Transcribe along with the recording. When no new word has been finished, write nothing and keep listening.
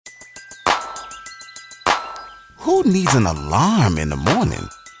Who needs an alarm in the morning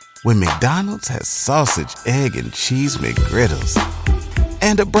when McDonald's has sausage, egg, and cheese McGriddles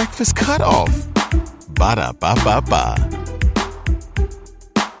and a breakfast cutoff? Ba-da-ba-ba-ba.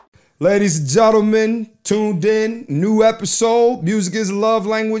 Ladies and gentlemen, tuned in, new episode. Music is a love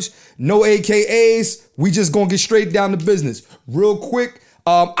language. No AKAs. We just gonna get straight down to business. Real quick.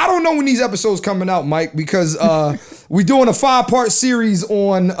 I don't know when these episodes coming out, Mike, because we doing a 5-part series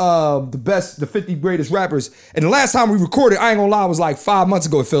on the 50 greatest rappers. And the last time we recorded, I ain't gonna lie, it was like 5 months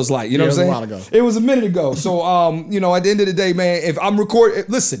ago. It feels like, you know what I'm saying? It was a while ago. It was a minute ago. So, at the end of the day, man, if I'm recording,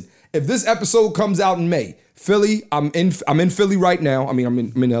 listen, if this episode comes out in May, Philly, I'm in Philly right now. I mean, I'm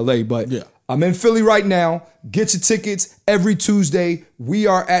in LA, but yeah. I'm in Philly right now. Get your tickets every Tuesday. We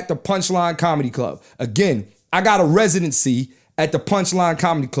are at the Punchline Comedy Club. Again, I got a residency at the Punchline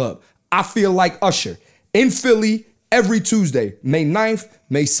Comedy Club. I feel like Usher in Philly every Tuesday, May 9th,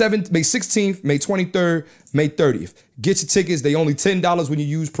 May 7th, May 16th, May 23rd, May 30th. Get your tickets. They only $10 when you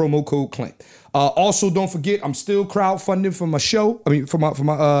use promo code CLAMP. Also, don't forget, I'm still crowdfunding for my show. I mean, for my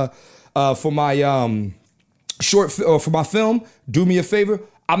for my film. Do me a favor.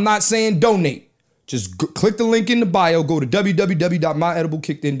 I'm not saying donate. Just click the link in the bio. Go to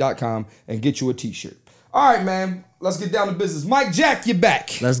www.myediblekicked.com and get you a t-shirt. All right, man. Let's get down to business. Mike Jack, you're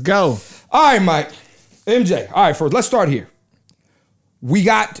back. Let's go. All right, Mike. MJ. All right, first, let's start here. We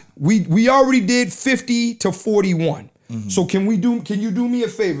already did 50 to 41. Mm-hmm. So can you do me a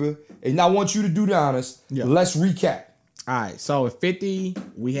favor? And I want you to do the honors. Yeah. Let's recap. All right. So at 50,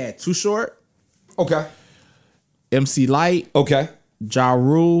 we had Too Short. Okay. MC Lyte. Okay. Ja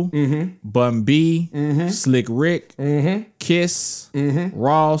Rule. Mm-hmm. Bun B. Mm-hmm. Slick Rick. Mm-hmm. Kiss. Mm-hmm.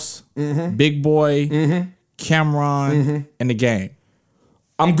 Ross. Mm-hmm. Big Boy. Mm-hmm. Cameron. Mm-hmm. And The Game.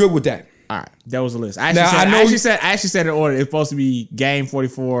 I'm good with that. All right. That was the list. I actually said in order. It's supposed to be Game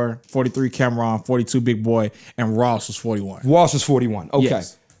 44, 43 Cameron, 42 Big Boy, and Ross was 41. Ross was 41. Okay.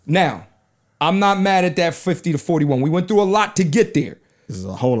 Yes. Now, I'm not mad at that 50 to 41. We went through a lot to get there. This is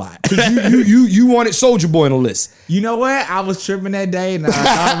a whole lot. you wanted Soulja Boy on the list. You know what? I was tripping that day, and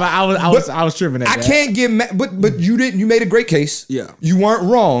I was tripping that day. I can't get mad, but you didn't. You made a great case. Yeah. You weren't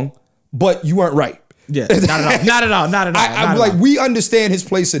wrong, but you weren't right. Yeah, not at all. I'm like, we understand his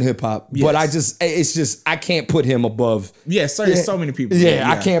place in hip hop, yes. But it's just I can't put him above. Yes, yeah, so many people. Yeah,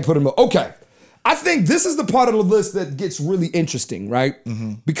 I can't put him above. Okay. I think this is the part of the list that gets really interesting, right?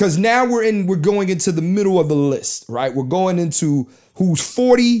 Mm-hmm. Because now we're going into the middle of the list, right? We're going into who's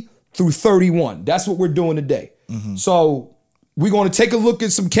 40 through 31. That's what we're doing today. Mm-hmm. So we're going to take a look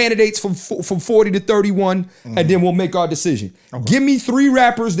at some candidates from 40 to 31, mm-hmm. and then we'll make our decision. Okay. Give me 3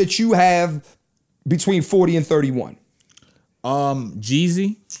 rappers that you have between 40 and 31.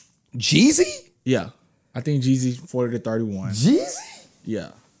 Jeezy. Jeezy? Yeah. I think Jeezy 40 to 31. Jeezy? Yeah.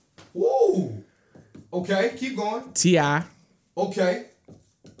 Ooh. Okay, keep going. T.I. Okay.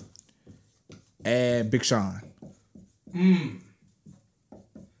 And Big Sean.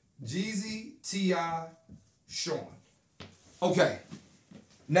 Jeezy, T.I., Sean. Okay.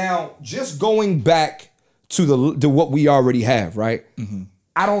 Now, just going back to what we already have, right? Mm-hmm.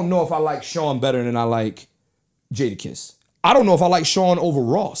 I don't know if I like Sean better than I like Jadakiss. I don't know if I like Sean over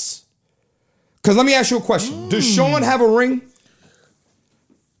Ross. Because let me ask you a question. Does Sean have a ring?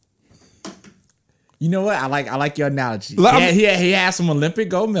 You know what? I like your analogy. He has some Olympic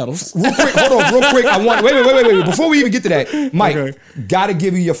gold medals. Real quick, hold on, real quick. Wait. Before we even get to that, Mike, gotta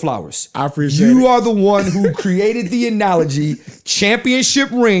give you your flowers. I appreciate it. You are the one who created the analogy.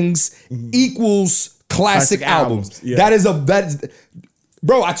 Championship rings equals classic albums. Yeah. That is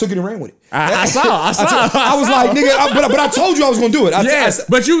bro, I took it and ran with it. I saw. I was like, nigga, but I told you I was gonna do it.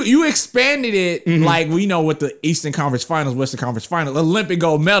 But you expanded it, mm-hmm. like with the Eastern Conference Finals, Western Conference Finals, Olympic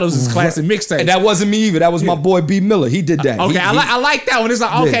gold medals is classic mixtape. And that wasn't me either. That was my boy B Miller. He did that. Okay, I like that one. It's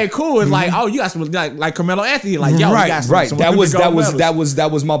like, okay, cool. It's like, oh, you got some like Carmelo Anthony. Like, yo, right, you got some that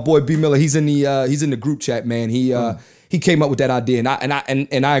was my boy B Miller. He's in the group chat, man. He came up with that idea,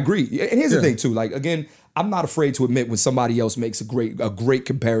 and I agree. And here's the thing too. Like, again, I'm not afraid to admit when somebody else makes a great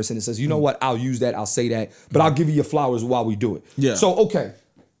comparison and says, you know what, I'll use that, I'll say that, but I'll give you your flowers while we do it. Yeah. So, okay,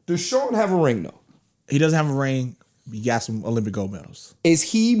 does Sean have a ring though? He doesn't have a ring. He got some Olympic gold medals.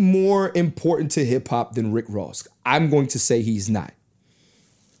 Is he more important to hip hop than Rick Ross? I'm going to say he's not.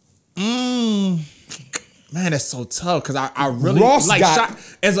 Man, that's so tough because I really Ross like got,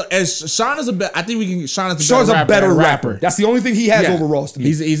 as Sean is a better. I think we can. Sean's a better rapper. That's the only thing he has over Ross to me.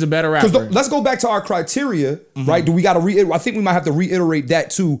 He's a better rapper. Let's go back to our criteria, right? Do we got to reiterate? I think we might have to reiterate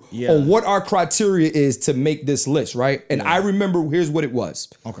that too on what our criteria is to make this list, right? And I remember here's what it was.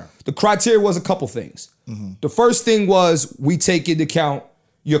 Okay. The criteria was a couple things. The first thing was we take into account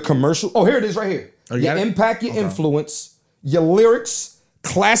your commercial. Oh, here it is, right here. Your impact, your influence, your lyrics,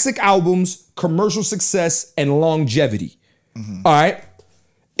 classic albums, commercial success, and longevity. All right?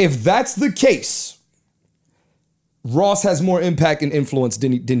 If that's the case, Ross has more impact and influence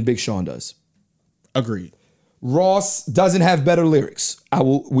than Big Sean does. Agreed. Ross doesn't have better lyrics.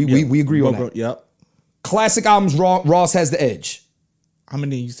 We agree on that. Yep. Classic albums, Ross has the edge. How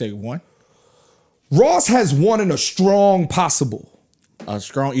many you say? One? Ross has one in a strong possible. A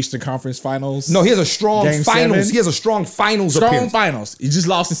strong Eastern Conference Finals? No, he has a strong Game finals. 7? He has a strong finals Strong appearance. finals. He just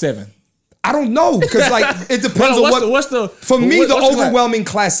lost in 7. I don't know because it depends on what. For me, the overwhelming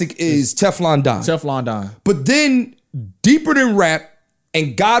classic is Teflon Don. Teflon Don. But then Deeper Than Rap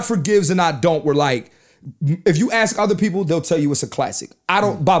and God Forgives and I Don't were like, if you ask other people, they'll tell you it's a classic. I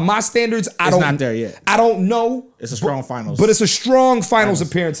don't, by my standards, It's not there yet. I don't know. It's a strong finals. But it's a strong finals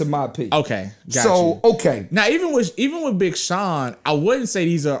appearance in my opinion. Okay. Okay. Now, even with Big Sean, I wouldn't say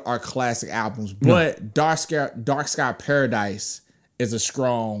these are classic albums, but Dark Sky Paradise is a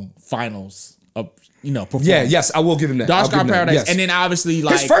strong finals performance. Yeah, yes, I will give him that. Dark Sky Paradise. Yes. And then obviously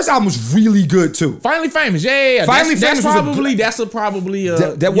his first album was really good too. Finally Famous. Yeah. Finally Famous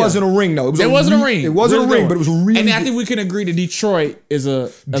that wasn't a ring though. It wasn't a ring. It wasn't a ring, but it was really And I think we can agree that Detroit is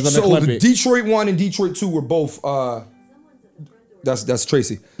an the Detroit 1 and Detroit 2 were both that's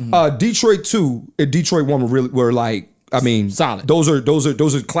Tracy. Detroit 2 and Detroit 1 were like, I mean, solid. Those are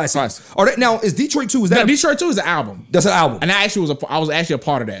classics. Now is Detroit 2 Detroit 2 is an album. That's an album. And I was actually a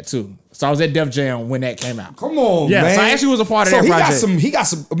part of that too. So I was at Def Jam when that came out. Come on, man. Yeah, so I actually was a part of that project. He got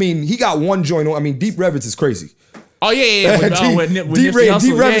some. I mean, he got one joint on. I mean, Deep Reverence is crazy. Oh yeah. With Deep Reverence,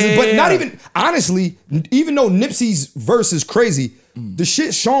 but not even honestly. Even though Nipsey's verse is crazy, the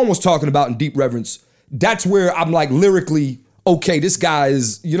shit Sean was talking about in Deep Reverence, that's where I'm like lyrically, okay, this guy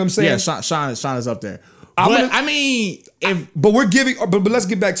is. You know what I'm saying? Yeah, Sean is up there. But let's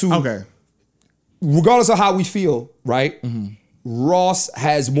get back to okay. Regardless of how we feel, right? Ross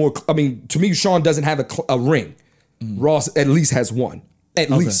has more. I mean, to me, Sean doesn't have a ring. Ross at least has one.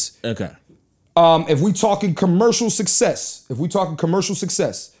 At least. Okay. If we talking commercial success,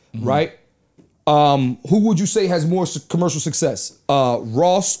 right? Who would you say has more commercial success?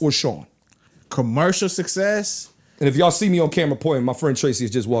 Ross or Sean? Commercial success. And if y'all see me on camera pointing, my friend Tracy has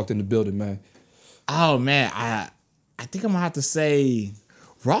just walked in the building, man. Oh man, I think I'm gonna have to say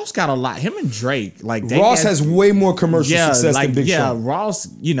Ross got a lot. Him and Drake, Ross has way more commercial success than Big Sean. Ross,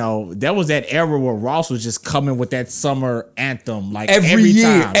 there was that era where Ross was just coming with that summer anthem, every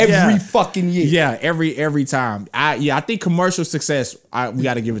year, time. Every fucking year. Yeah, every time. I think commercial success, we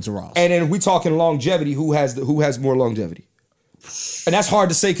got to give it to Ross. And then we talking longevity. Who has more longevity? And that's hard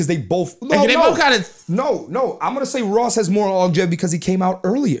to say because they both. both kind of. No. I'm gonna say Ross has more longevity because he came out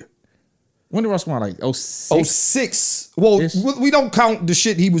earlier. When did Ross come out? Like 06? 06. Well, we don't count the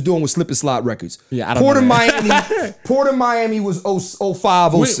shit he was doing with Slip and Slide Records. Yeah, I don't know. Port of Miami was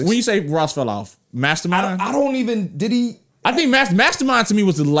 05, 06. When you say Ross fell off, Mastermind? I don't even, did he? I think Mastermind to me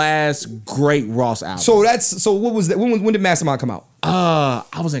was the last great Ross album. So what was that? When did Mastermind come out? I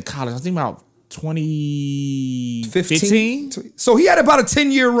was in college. I think about 2015. So he had about a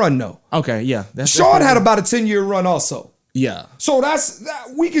 10-year run though. Okay, yeah. Sean had about a 10-year run also. Yeah. So I'm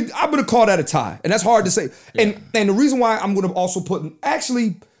gonna call that a tie, and that's hard to say. Yeah. And the reason why I'm gonna also put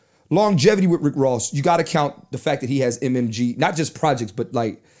longevity with Rick Ross, you got to count the fact that he has MMG, not just projects, but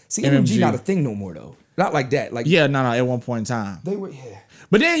MMG not a thing no more though. Not like that. At one point in time they were.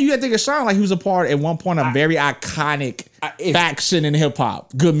 But then you got to think of Sean, he was a part at one point of a very iconic faction in hip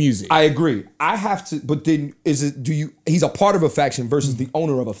hop. Good music. I agree. I have to, but then he's a part of a faction versus the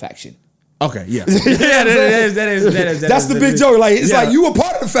owner of a faction. Okay, yeah. That is. That's the big joke. Like, it's like, you were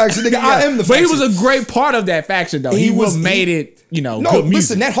part of the faction, nigga. I am the faction. But he was a great part of that faction, though. He made it, good music.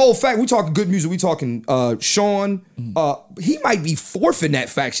 Listen, that whole fact, we talking good music. We talking Sean. He might be fourth in that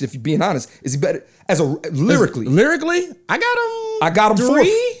faction, if you're being honest. Is he better lyrically? Lyrically? I got him fourth.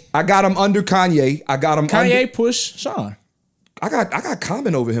 I got him under Kanye. I got him Kanye push Sean. I got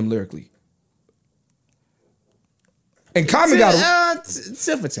Common over him lyrically. And Common got him.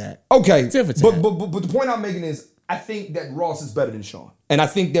 Tip for tat. Okay. But the point I'm making is, I think that Ross is better than Sean. And I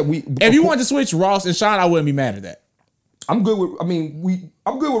think that if you want to switch Ross and Sean, I wouldn't be mad at that. I'm good with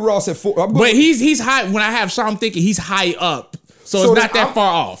Ross at 4. But he's high. When I have Sean, I'm thinking he's high up. So it's not that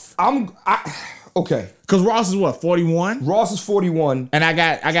far off. Okay. Because Ross is what, 41? Ross is 41. And I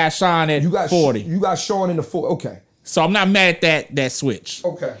got Sean at 40. You got Sean in the 4. Okay. So I'm not mad at that switch.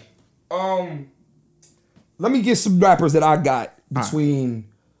 Okay. Let me get some rappers that I got between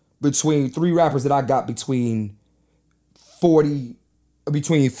 3 rappers that I got between 40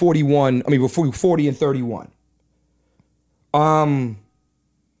 and 31.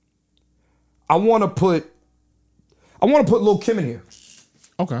 I want to put Lil Kim in here.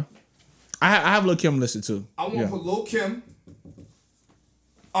 Okay. I have Lil Kim listed too. I want to put Lil Kim.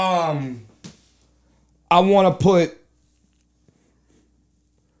 I want to put.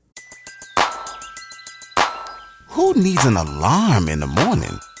 Who needs an alarm in the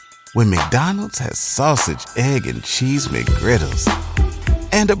morning when McDonald's has sausage, egg, and cheese McGriddles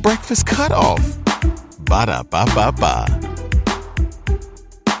and a breakfast cutoff? Ba-da-ba-ba-ba.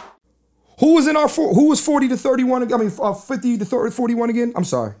 Who was in our who was 40 to 31? I mean, 50 to 30, 41 again? I'm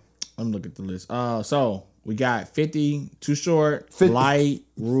sorry. Let me look at the list. So we got 50, Too Short, 50. Light,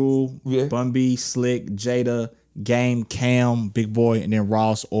 Rule, Yeah. Bun B, Slick, Jada, Game, Cam, Big Boy, and then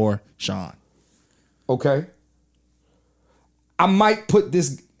Ross or Sean. Okay. I might put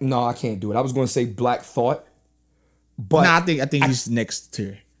this. No, I can't do it. I was going to say Black Thought, but Nah, I think he's next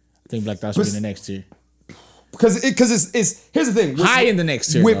tier. I think Black Thought's in the next tier. because it's here's the thing. High in the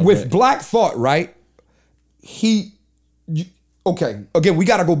next tier. With Black Thought, right? Okay. Again, we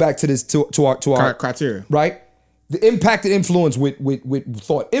got to go back to this to our criteria. right. The impact and influence with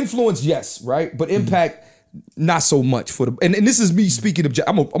Thought. Influence, yes, right, but impact not so much for the. And this is me speaking of.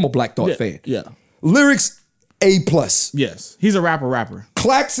 I'm a Black Thought fan. Yeah. Lyrics A+. Yes. He's a rapper.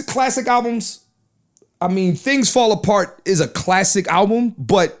 Classic albums. I mean, Things Fall Apart is a classic album,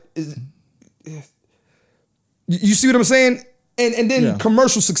 but you see what I'm saying? And then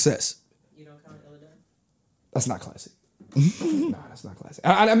commercial success. You don't count Ella Done? That's not classic. Nah, that's not classic.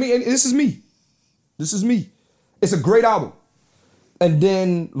 I mean, this is me. It's a great album. And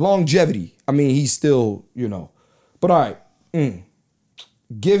then Longevity. I mean, he's still, But all right.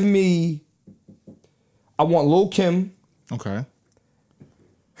 Give me. I want Lil Kim. Okay.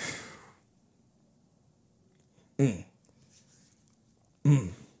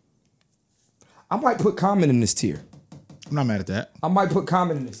 I might put Common in this tier. I'm not mad at that. I might put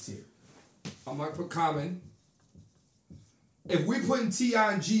Common in this tier. I might put Common. If we put in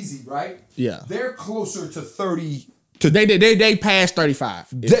T.I. and Jeezy, right? Yeah. They're closer to 30. They passed 35.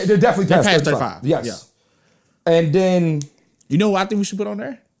 They're definitely past 35. Yes. Yeah. And then You know what I think we should put on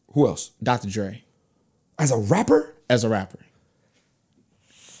there? who else? Dr. Dre As a rapper? as a rapper.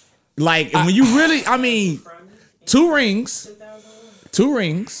 Like, when you really, I mean, two rings.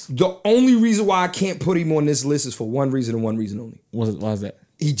 The only reason why I can't put him on this list is for one reason and one reason only. Why is that?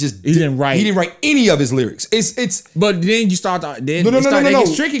 He didn't write. He didn't write any of his lyrics. It's But then you start to, then no.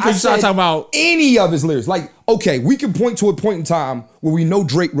 it's tricky I because you start said talking about any of his lyrics. Like, okay, we can point to a point in time where we know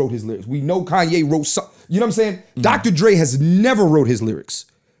Drake wrote his lyrics. We know Kanye wrote some. You know what I'm saying? Mm-hmm. Dr. Dre has never wrote his lyrics.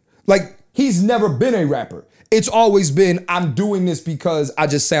 Like, he's never been a rapper. It's always been, I'm doing this because I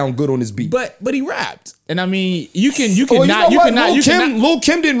just sound good on this beat. but he rapped. And I mean, you can Lil not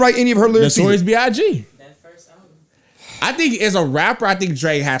Kim didn't write any of her lyrics. Notorious either. B.I.G. That first album. I think as a rapper, I think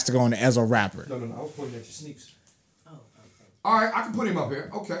Drake has to go on as a rapper. No. I was pointing at your sneaks. Oh, okay. All right, I can put him up here.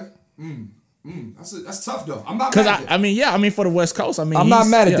 Okay. That's tough though. I'm not Because mad at that. I mean for the West Coast, I mean I'm not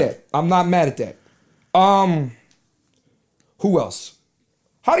he's- mad at yeah. that. I'm not mad at that. Who else?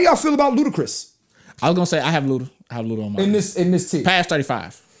 How do y'all feel about Ludacris I was gonna say I have Luda on my in this tier? past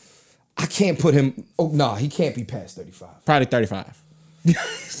 35, I can't put him. Oh no, he can't be past 35. probably 35.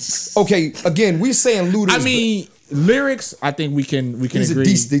 Okay, again, we're saying Luda. I mean lyrics. I think we can he's agree.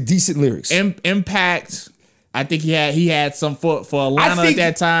 decent lyrics. Impact. I think he had some for Atlanta think- at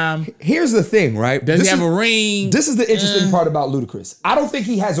that time. Here's the thing, right? Does he have a ring? This is the interesting part about Ludacris. I don't think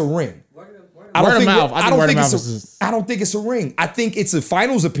he has a ring. Word of mouth. I think word of mouth is- I don't think it's a ring. I think it's a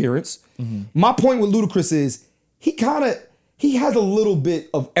finals appearance. My point with Ludacris is he has a little bit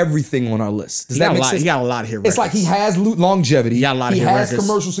of everything on our list. Does that make sense? He got a lot of hit records. It's like he has longevity. He got a lot of He hit has records.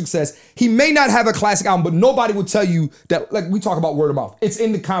 commercial success. He may not have a classic album, but nobody will tell you that. Like we talk about word of mouth, it's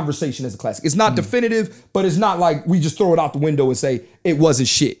in the conversation as a classic. It's not definitive, but it's not like we just throw it out the window and say it wasn't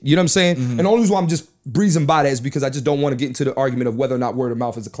shit. You know what I'm saying? And the only reason why I'm just breezing by that is because I just don't want to get into the argument of whether or not word of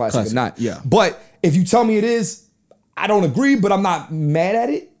mouth is a classic or not. Yeah. But if you tell me it is, I don't agree, but I'm not mad at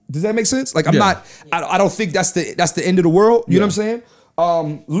it. Does that make sense? Like I'm not. I don't think that's the end of the world. You know what I'm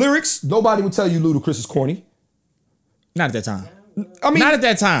saying? Lyrics. Nobody would tell you Ludacris is corny. Not at that time. I mean, Not at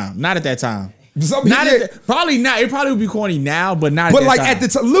that time. Not at that time. some Not people- probably not. It probably would be corny now, but not. but at that like time. at the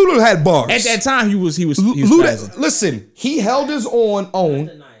time, Luda had bars. At that time, he was Luda, spazzing. listen, he held his own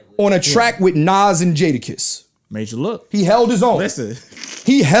on a track with Nas and Jadakiss. Major look. He held his own. Listen,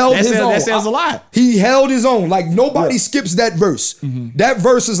 He held his own. that says a lot. He held his own. Like nobody skips that verse. That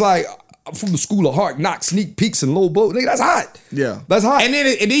verse is like I'm from the school of hard knocks, sneak peeks, and low blow. Nigga, that's hot. Yeah, That's hot. And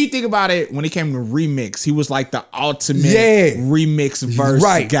then you think about it when it came to remix, he was like the ultimate Yeah. remix verse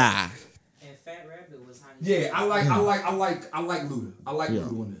Right. guy. And Fat Rabbit was how Yeah, I like Luda. I like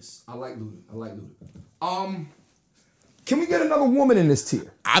Luda on this. I like Luda. Can we get another woman in this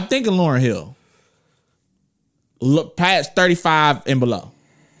tier? I'm thinking Lauryn Hill. Look past 35 and below.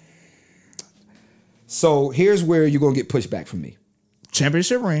 So here's where you're gonna get pushback from me.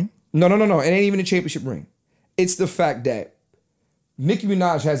 Championship ring. No. It ain't even a championship ring. It's the fact that Nicki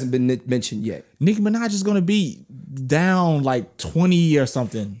Minaj hasn't been mentioned yet. Nicki Minaj is gonna be down like 20 or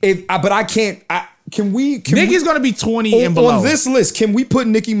something. But I can't. Nicki's gonna be 20 and below. On this list, can we put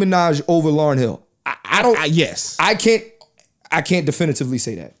Nicki Minaj over Lauryn Hill? I don't. Yes. I can't definitively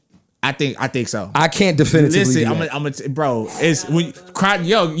say that. I think so. I can't definitively. Listen, do that. I'm a bro. It's when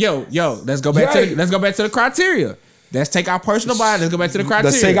yo. Let's go back to the criteria. Let's take our personal bias. Let's go back to the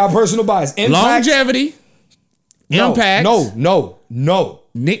criteria. Let's take our personal bias. Impact, longevity. Impact. No.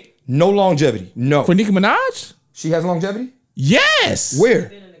 Nick. No longevity. No. For Nicki Minaj? She has longevity? Yes.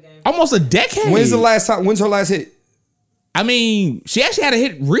 Where? Almost a decade. When's her last hit? I mean, she actually had a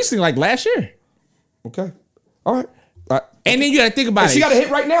hit recently, like last year. Okay. All right. And then you gotta think about it. She got a hit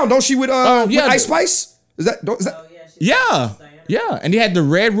right now, don't she? With Ice Spice? Is that? Yeah. And he had the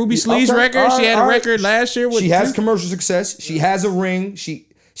Red Ruby Sleeves record. She had a record last year. She has commercial success. She has a ring. She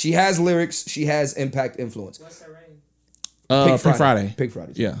has lyrics. She has impact influence. What's her ring? Pink Friday. Pink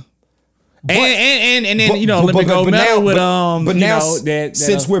Friday. Yeah. And then Olympic gold medal with But now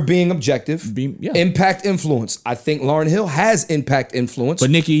since we're being objective, yeah. Impact influence. I think Lauryn Hill has impact influence.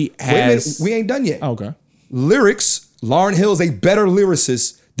 But Nicki has. Wait a minute, we ain't done yet. Oh, okay. Lyrics. Lauren Hill is a better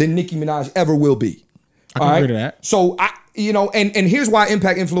lyricist than Nicki Minaj ever will be. I can agree to that. So and here's why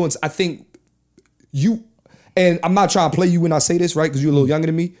impact influence. I think you, and I'm not trying to play you when I say this, right? Because you're a little younger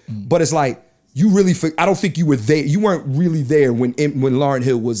than me. But it's like you really. I don't think you were there. You weren't really there when Lauryn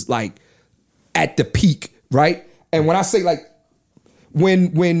Hill was like at the peak, right? And when I say like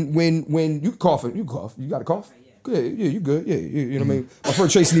when you coughing, you cough. You got a cough? Good, yeah, you good, yeah, you know what I mean. My friend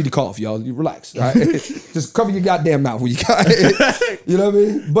Tracy need to cough, y'all. You relax, all right? Just cover your goddamn mouth when you got it. You know what I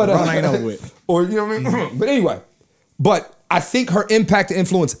mean? But or you know what I mean. But anyway, I think her impact and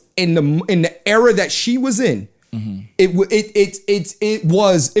influence in the era that she was in, it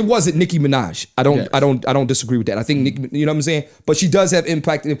wasn't Nicki Minaj. I don't disagree with that. I think Nicki, you know what I'm saying. But she does have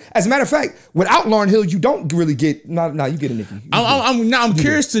impact. As a matter of fact, without Lauryn Hill, you don't really get. No, you get a Nicki. I'm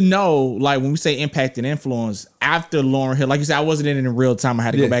curious to know, like when we say impact and influence after Lauryn Hill. Like you said, I wasn't in real time. I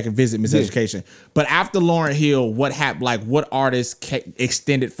had to go back and visit Miseducation. But after Lauryn Hill, what happened? Like what artists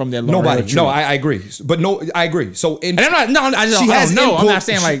extended from their Lauryn Nobody. Hill? No, I agree. But no, I agree. So and I'm not. I'm not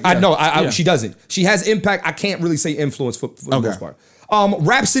saying like I know. She doesn't. She has impact. I can't really say influence for the most part.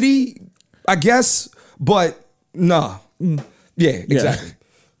 Rhapsody, I guess, but nah. Yeah, exactly.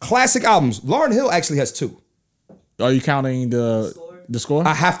 Classic albums. Lauryn Hill actually has 2. Are you counting the score?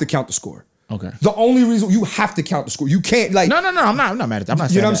 I have to count the score. Okay. The only reason you have to count the score. You can't like. No. I'm not mad at that. I'm not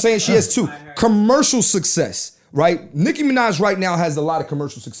saying. You know what I'm saying? She has 2. Commercial success, right? Nicki Minaj right now has a lot of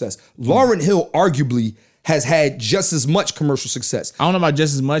commercial success. Lauryn Hill arguably has had just as much commercial success. I don't know about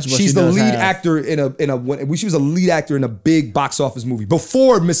just as much, but she's the lead actor in a. She was a lead actor in a big box office movie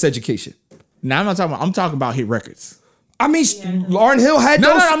before Miseducation. Now I'm not talking about. I'm talking about hit records. I mean, Lauryn Hill had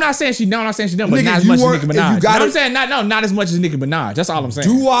no. those. I'm not saying she. No, I'm not saying she done, but Nigga, not as much as Nicki Minaj. I'm saying not as much as Nicki Minaj. That's all I'm saying.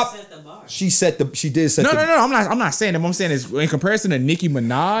 She did set. No. I'm not saying that. What I'm saying is, in comparison to Nicki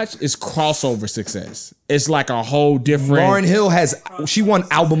Minaj, it's crossover success. It's like a whole different. Lauryn Hill she won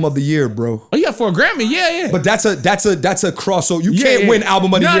Album of the Year, bro. Oh yeah, for a Grammy, yeah. But that's a crossover. You can't win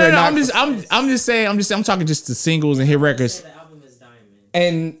Album of the Year. No. I'm just saying. I'm talking just the singles and hit records. The album is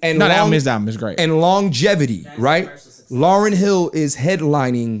diamond. And the album is diamond. It's great. And longevity, right? Lauryn Hill is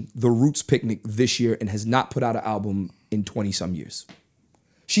headlining the Roots Picnic this year and has not put out an album in 20 some years.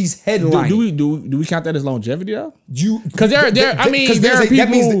 She's headlining. Do we count that as longevity though? Because there are people. That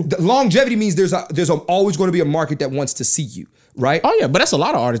means longevity means there's always going to be a market that wants to see you, right? Oh yeah, but that's a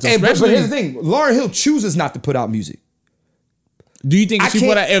lot of artists. But here's the thing: Lauryn Hill chooses not to put out music. Do you think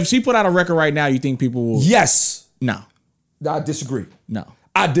if she put out a record right now, you think people will? Yes. No. I disagree. No.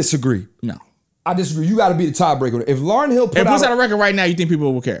 I disagree. No. I disagree. You got to be the tiebreaker. If Lauryn Hill puts out a record right now, you think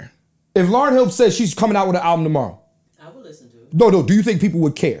people will care? If Lauryn Hill says she's coming out with an album tomorrow, I will listen to it. No. Do you think people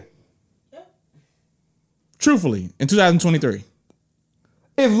would care? Yeah. Truthfully, in 2023.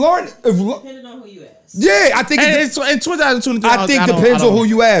 Depending on who you ask. Yeah, I think it's in 2023. I think depends on who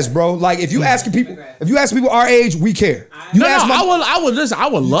you ask, bro. Like if you ask people our age, we care. I would listen. I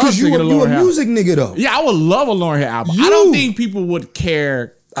would love to get a Lauryn Hill. You a music nigga though. Yeah, I would love a Lauryn Hill album. I don't think people would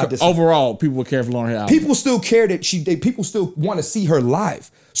care Overall, people would care for Lauryn Hill album. People still care that people still want to see her live.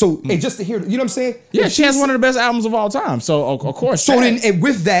 So and just to hear, you know what I'm saying? Yeah, she has one of the best albums of all time. So of course. So then, and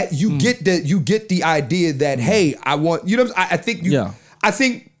with that, you get the idea that hey, I want, you know, I think Nicki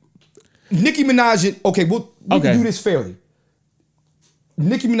Minaj. Okay, we can do this fairly.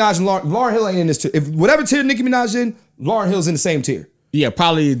 Nicki Minaj and Lauryn Hill ain't in this tier. If whatever tier Nicki Minaj in, Lauryn Hill's in the same tier. Yeah,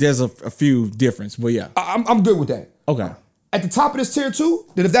 probably there's a few difference, but yeah, I'm good with that. Okay. At the top of this tier too,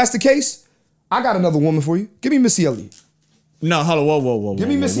 then if that's the case, I got another woman for you. Give me Missy Elliott. No, hold on, whoa. Give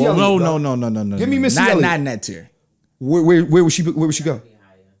me Missy Elliott. No. Give me Missy Elliott. Not in that tier. Where would she go?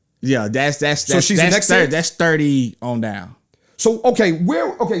 Yeah, that's So she's the next tier? That's 30 on down. So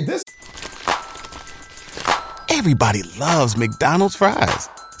this. Everybody loves McDonald's fries.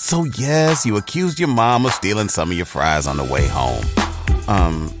 So yes, you accused your mom of stealing some of your fries on the way home.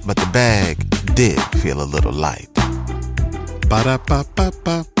 But the bag did feel a little light.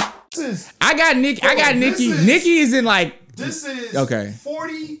 Ba-da-ba-ba-ba. I got Nicki. Nicki is in like. This is okay.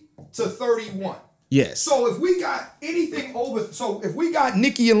 40 to 31. Yes. So if we got anything over, so if we got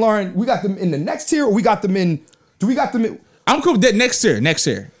Nicki and Lauryn, we got them in the next tier, or we got them in? Do we got them in? I'm cool with that next year.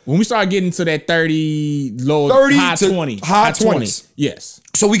 When we start getting to that 30, low, 30 high to 20. High 20s. Yes.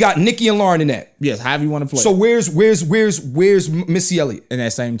 So we got Nicki and Lauryn in that. Yes, however you want to play. So where's Missy Elliott? In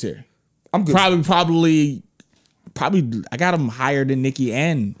that same tier. I'm good. Probably I got them higher than Nicki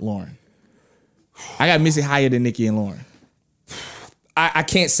and Lauryn. I got Missy higher than Nicki and Lauryn. I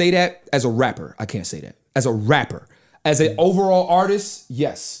can't say that as a rapper. I can't say that. As a rapper. As an overall artist,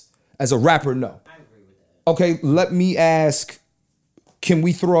 yes. As a rapper, no. Okay, let me ask, can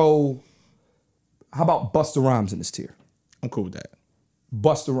we throw, how about Busta Rhymes in this tier? I'm cool with that.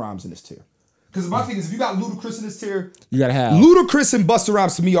 Busta Rhymes in this tier. Because my thing is, if you got Ludacris in this tier, you gotta have Ludacris and Busta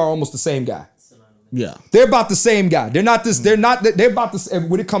Rhymes to me are almost the same guy. Yeah. They're about the same guy. They're about this,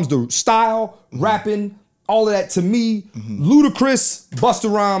 when it comes to style, rapping, all of that, to me, Ludacris,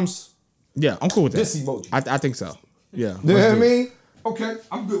 Busta Rhymes. Yeah, I'm cool with that. This emoji. I think so. Yeah. You know what I mean? Okay,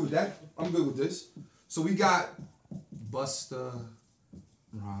 I'm good with that. I'm good with this. So we got Busta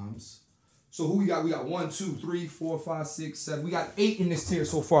Rhymes. So who we got? We got 1, 2, 3, 4, 5, 6, 7. We got 8 in this tier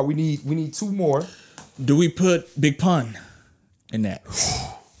so far. We need 2 more. Do we put Big Pun in that?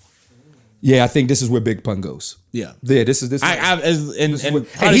 Yeah, I think this is where Big Pun goes. Yeah. Yeah, this is. He's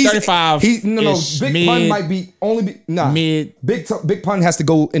 35. Big Pun might be mid. Big Pun has to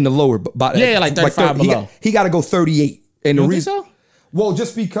go in the lower. Like 35 below. He got to go 38. And you the reason, think so? Well,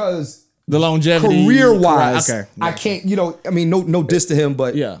 just because the longevity, career wise, okay. I can't. No diss to him,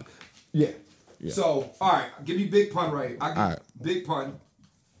 but yeah. So all right, give me Big Pun right. I got Big Pun,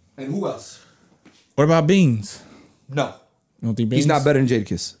 and who else? What about Beans? No, you don't think Beans? He's not better than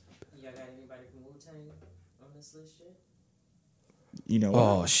Jadakiss. Y'all got anybody from Wu-Tang on this list yet? You know.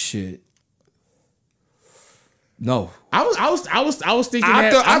 Oh shit. No, I was thinking.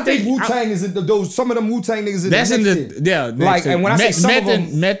 I think Wu-Tang is in those. Some of them Wu-Tang niggas in that's the next in the tier. Like, and when I say some of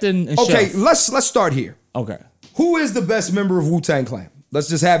them, Method and okay, Chef. let's start here. Okay, who is the best member of Wu-Tang Clan? Let's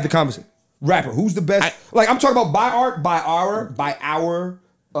just have the conversation. Rapper, who's the best? I'm talking about by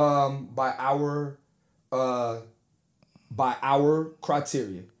our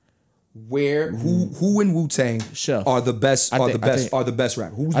criteria. Where who in Wu-Tang Chef are the best are the best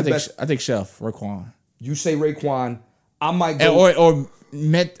rapper? Who's the best? I think Chef Raekwon. You say Raekwon. I might go or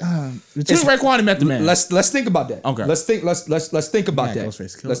between Raekwon and Method Man. Let's think about that. Okay. Let's think about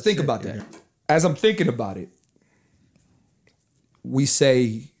that. Let's think about that. As I'm thinking about it, we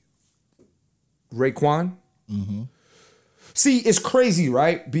say Raekwon. Mm-hmm. See, it's crazy,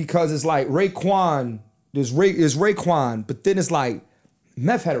 right? Because it's like Raekwon, there's Raekwon, but then it's like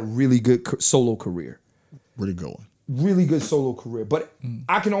Meth had a really good solo career. Really good one. Really good solo career. But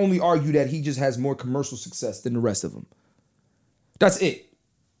I can only argue that he just has more commercial success than the rest of them. That's it.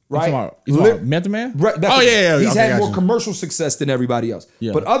 Right? Method Man? Yeah. He's had more commercial success than everybody else.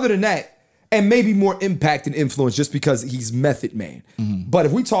 Yeah. But other than that, and maybe more impact and influence just because he's Method Man. Mm-hmm. But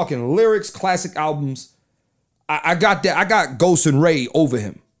if we talking lyrics, classic albums, I got that. I got Ghost and Ray over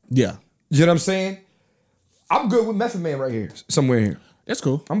him. Yeah. You know what I'm saying? I'm good with Method Man right here, somewhere here. That's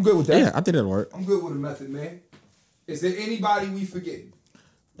cool. I'm good with that. Yeah, I think that'll work. I'm good with a Method Man. Is there anybody we forget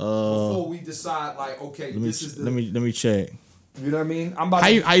before we decide? Like, okay, this is the. Let me check. You know what I mean?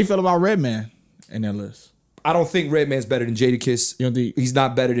 How you feel about Redman in that list? I don't think Redman's better than Jadakiss. You don't think he's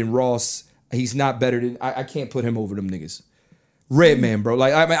not better than Ross? He's not better than. I can't put him over them niggas. Redman, bro.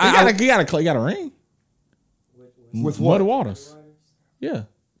 Like he got a ring. With what? Muddy Waters. Yeah.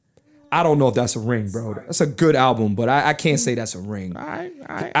 I don't know if that's a ring, bro. That's a good album, but I can't say that's a ring. I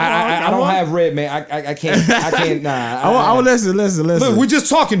don't have Red Man. I can't. Nah. I will listen. Look, we're just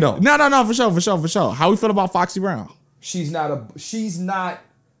talking though. No, for sure. How we feel about Foxy Brown? She's not.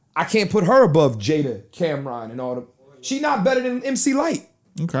 I can't put her above Jada, Cameron, and all the. She's not better than MC Lyte.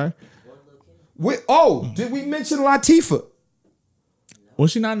 Okay. Did we mention Latifah?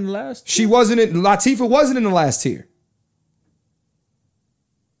 Was she not in the last? She wasn't in. Latifah wasn't in the last tier.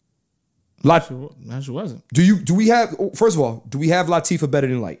 No, she wasn't. Do we have? First of all, do we have Latifah better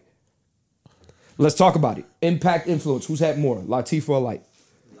than Lyte? Let's talk about it. Impact, influence. Who's had more, Latifah or Lyte?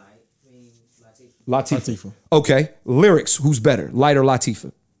 Latifah. Okay. Lyrics. Who's better, Lyte or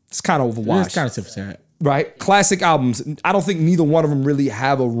Latifah? It's kind of overwatched. It's kind of tip for tat. Right. Classic albums. I don't think neither one of them really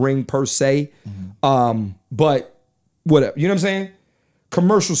have a ring per se. But whatever. You know what I'm saying?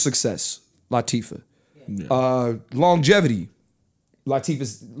 Commercial success, Latifah. Yeah. Longevity.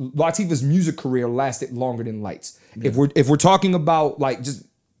 Latifah's music career lasted longer than Lyte's. Yeah. If we're talking about like just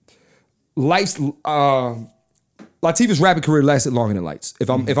Lyte's Latifah's rapping career lasted longer than Lyte's, if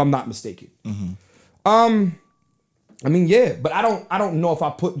I'm not mistaken. I mean, yeah, but I don't know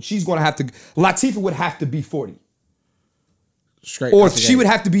if she's gonna have to. Latifah would have to be 40. Straight. Or she would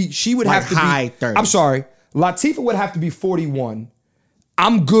have to be. High 30s. I'm sorry. Latifah would have to be 41.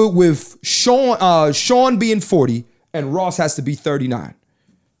 I'm good with Sean being 40. And Ross has to be 39.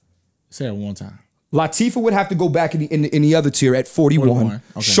 Say it one time. Latifah would have to go back in the other tier at 41.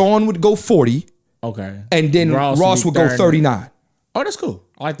 Okay. Sean would go 40. Okay. And then Ross would go 39. Oh, that's cool.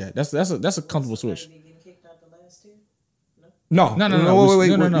 I like that. That's a comfortable switch. No. Wait.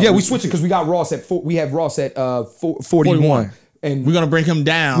 Yeah, we switched it because we got Ross at we have Ross at 41. And we're gonna bring him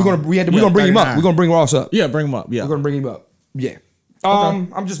down. We're gonna bring him up. We're gonna bring Ross up. Yeah, bring him up. Yeah. We're gonna bring him up. Yeah. Okay.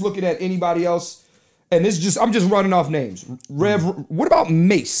 I'm just looking at anybody else. And I'm just running off names. What about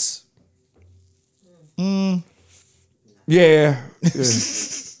Mace? Yeah.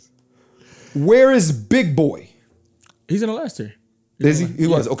 Where is Big Boy? He's in the last tier. Is he? He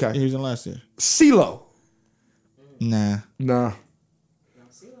was, okay. He was in the last tier. CeeLo. Nah.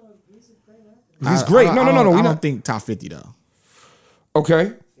 He's great. No. I don't think top 50 though.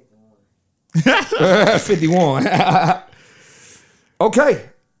 Okay. 51. Okay.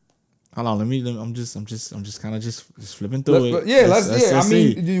 Hold on, I'm just kind of just flipping through it. Yeah, let's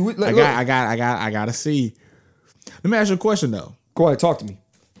see. I gotta see. Let me ask you a question though. Go ahead, talk to me.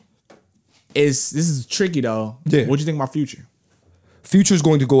 This is tricky though. Yeah. What do you think about Future? Future is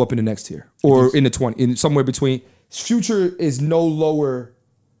going to go up in the next tier or in the 20, in somewhere between. Future is no lower.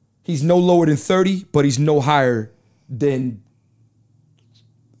 He's no lower than 30, but he's no higher than.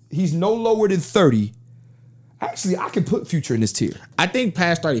 He's no lower than 30. Actually, I can put Future in this tier. I think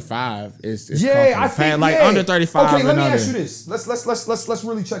past 35 is yeah, I think under 35. Okay, let me ask you this. Let's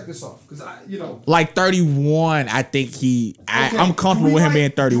really check this off because like 31. I think I'm comfortable with him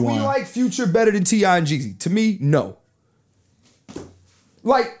being 31. Do we like Future better than T.I. and Jeezy? To me, no.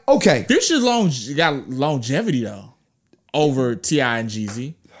 Like, okay, Future's got longevity though over T.I. and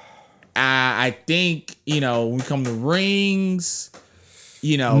Jeezy. I think when we come to rings.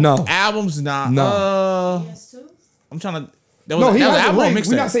 No. Albums not. No. I'm trying to. He has a ring.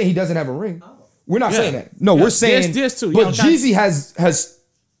 We're not saying he doesn't have a ring. We're not saying that. No, we're saying. There's two. But Jeezy has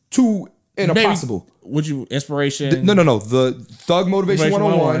two in a possible. Would you inspiration? No. The Thug Motivation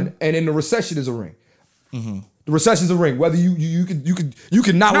 101 and then the Recession is a ring. Mm-hmm. The Recession is a ring. Whether you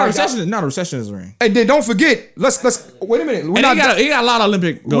could not like Recession. Not a Recession is a ring. And then don't forget. Let's wait a minute. He got a lot of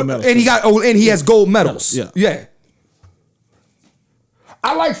Olympic gold medals. And he has gold medals. Yeah.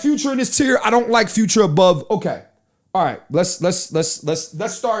 I like Future in this tier. I don't like Future above. Okay. All right. Let's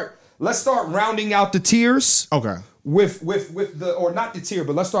start rounding out the tiers. Okay. With the, or not the tier,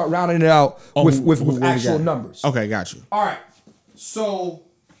 but let's start rounding it out with actual numbers. Okay, got you. All right. So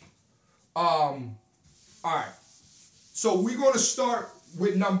all right. So we're going to start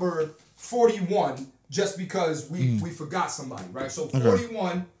with number 41 just because we forgot somebody, right? So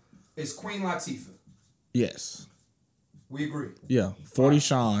 41 is Queen Latifah. Yes. We agree. Yeah. 40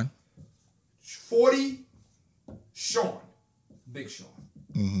 Sean. 40 Sean. Big Sean.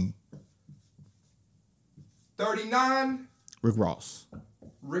 Mm-hmm. 39 Rick Ross.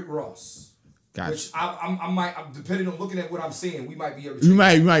 Gotcha. Which I might, depending on looking at what I'm seeing, we might be able to. You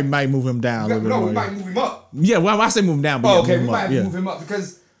might move him down. We might move him up. Yeah, well, I say move him down. But we might move him up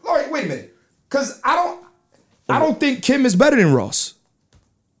because. All right, wait a minute. Because I don't think Kim is better than Ross.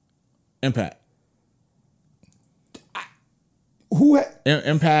 Impact.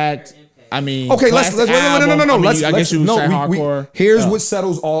 Impact. I mean, okay. Let's no. I guess you would say hardcore. Here's what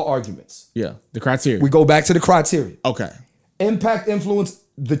settles all arguments. Yeah, the criteria. We go back to the criteria. Okay. Impact, influence.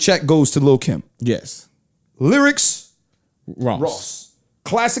 the check goes to Lil Kim. Yes. Lyrics, Ross. Ross.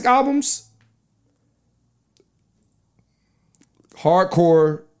 Classic albums,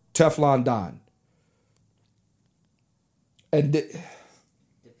 Hardcore, Teflon Don. And Depending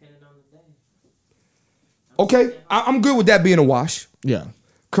on the day. okay, I'm good with that being a wash. Yeah.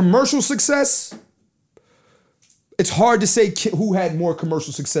 Commercial success, it's hard to say who had more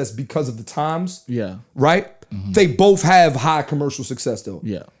commercial success because of the times, Yeah. right? They both have high commercial success though.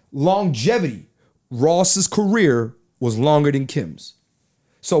 Yeah. Longevity, Ross's career was longer than Kim's.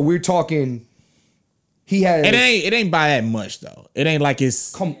 So we're talking, he had. And it ain't by that much though. It ain't like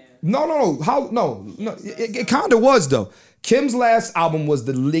it's No. How? No. It kind of was though. Kim's last album was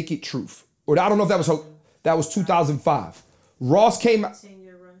The Liquid Truth, or I don't know if that was her. That was 2005. Ross came.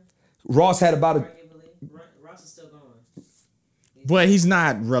 10-year run. Ross had about a. Arguably, Ross is still going. but he's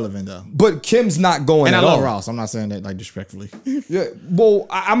not relevant though. But Kim's not going. And I at love all. Ross. I'm not saying that like disrespectfully. Yeah. Well,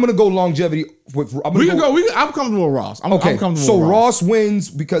 I'm gonna go longevity with. I'm we gonna can go. I'm comfortable with Ross. I'm Okay. comfortable So with Ross wins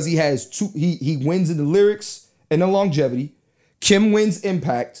because he has two. He wins in the lyrics and the longevity. Kim wins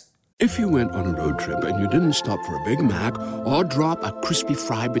impact. If you went on a road trip and you didn't stop for a Big Mac or drop a crispy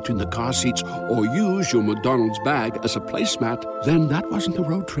fry between the car seats or use your McDonald's bag as a placemat, then that wasn't a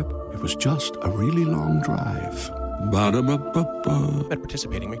road trip. It was just a really long drive. Ba-da-ba-ba-ba. At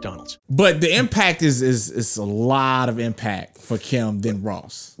participating McDonald's. But the impact is a lot of impact for Kim than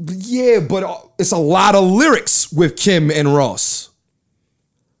Ross. Yeah, but it's a lot of lyrics with Kim and Ross.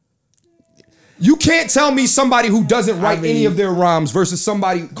 You can't tell me somebody who doesn't write any of their rhymes versus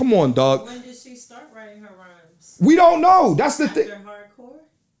somebody. Come on, dog. When did she start writing her rhymes? We don't know. That's the After thing. hardcore?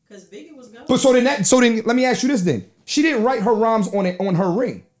 Because Biggie was going. But so then let me ask you this then. She didn't write her rhymes on her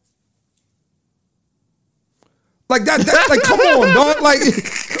ring. Like that like come on, dog. Like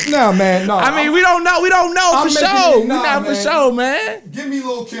nah, man, no. I mean, we don't know. We don't know I'm for making sure. it- We nah, not for man. sure, man. Give me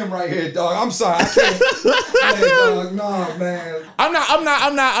Lil Kim right here, dog. I'm sorry. I can't. Man, dog, nah, man.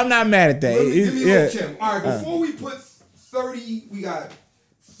 I'm not mad at that. Give me Yeah. Lil Kim. All right, before we put 30, we got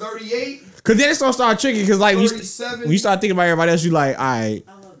 38. Cause then it's gonna start tricky. Cause like when 37. you start thinking about everybody else, you like, all right,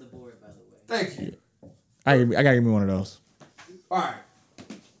 I love the board, by the way. Thank you. I gotta give me one of those. All right.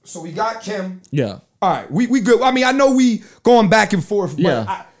 So we got Kim. Yeah. All right, we good. I mean, I know we going back and forth, but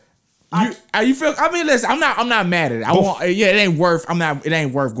Yeah. You feel? I mean, listen, I'm not mad at it. I want. Yeah, it ain't worth. It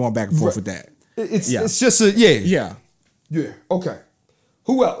ain't worth going back and forth with that. it's just a yeah. Yeah. Okay.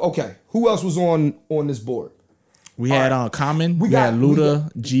 Who else? Okay. Who else was on this board? We had Common. We got- had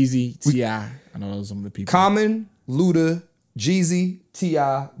Luda, Jeezy, T.I. I know those are some of the people. Common, Luda, Jeezy,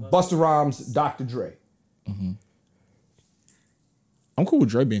 T.I., Busta Rhymes, Dr. Dre. I'm cool with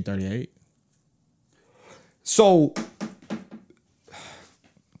Dre being 38. So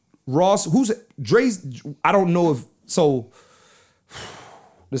Ross, who's Dre's? I don't know if so.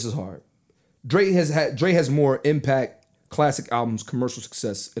 This is hard. Dre has more impact, classic albums, commercial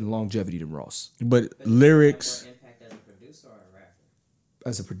success, and longevity than Ross But lyrics More impact as a producer or a rapper?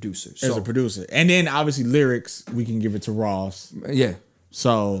 as a producer. as So, a producer, and then obviously lyrics, we can give it to Ross. yeah,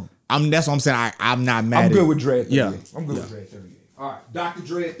 So that's what I'm saying. I'm not mad. I'm at good with Dre at 38. Yeah. I'm good with Dre at 38. All right, Dr.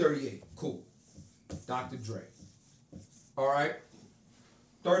 Dre at 38. Cool. Dr. Dre. All right.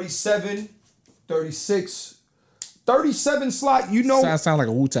 37, 36, 37 slot. You know, Sound like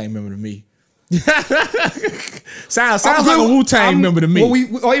a Wu-Tang member to me. sounds like a Wu-Tang member to me.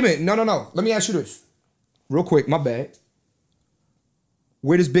 Well, wait a minute. No. Let me ask you this. Real quick, my bad.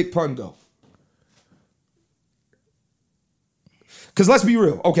 Where does Big Pun go? Because let's be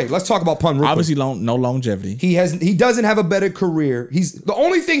real. Okay, let's talk about Pun real Obviously, quick. no longevity. He doesn't have a better career. He's the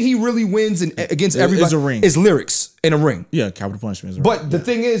only thing he really wins against everybody a ring. is lyrics in a ring. Yeah, Capital Punishment is right. But the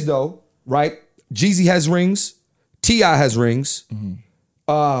thing is though, right? Jeezy has rings. T.I. has rings.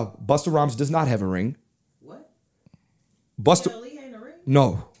 Busta Rhymes does not have a ring. What? Busta Lee ain't a ring?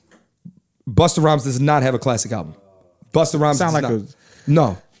 No. Busta Rhymes does not have a classic album. Busta Rhymes Sound does like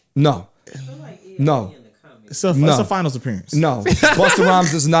not. No. I feel like ELE No. in the comics. it's a No. finals appearance. No. Busta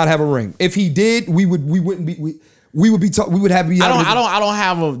Rhymes does not have a ring. If he did, we would have I don't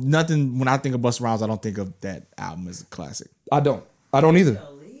have nothing when I think of Busta Rhymes. I don't think of that album as a classic. I don't either.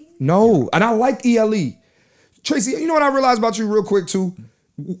 No. And I like ELE. Tracy, you know what I realized about you real quick too?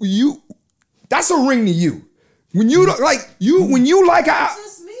 That's a ring to you. When you like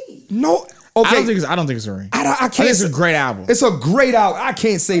Just me. no. Okay. I don't think it's a ring. I can't think it's say- a great album. It's a great album. I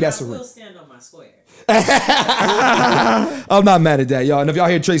can't say that's a I ring. will stand on my square. I'm not mad at that, y'all. And if y'all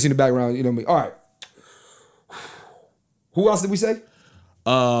hear Tracy in the background, you know me. All right. Who else did we say?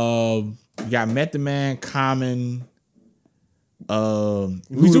 We got Method Man, Common. We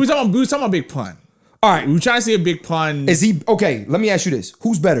was talking about Big Pun. All right. We trying to see a Big Pun. Is he okay? Let me ask you this: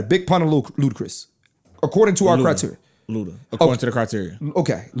 who's better, Big Pun or Ludacris? According to our Luda. criteria. Luda, according to the criteria.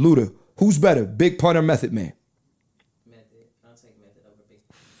 Okay, Luda. Who's better, Big Pun or Method Man? Method. I'll take Method over Big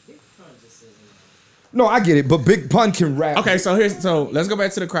Pun. Big Pun just isn't. No, I get it, but Big Pun can rap. Okay, so let's go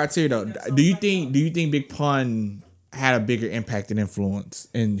back to the criteria though. Do you think Big Pun had a bigger impact and influence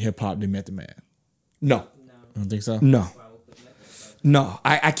in hip hop than Method Man? No. I don't think so. No. No.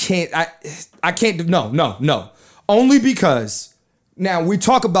 I can't. I can't. No. Only because now we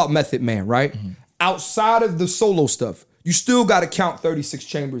talk about Method Man, right? Mm-hmm. Outside of the solo stuff, you still got to count 36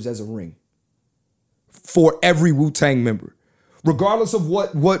 Chambers as a ring for every Wu-Tang member. Regardless of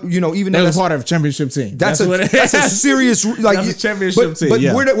what even That though was part of a championship team. that's a serious like That's a championship team, But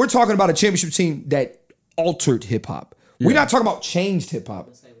yeah. we're talking about a championship team that altered hip hop. We're not talking about changed hip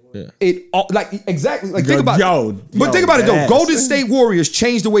hop. Yeah. It like exactly like think about yo, think about it though. yes. Golden State Warriors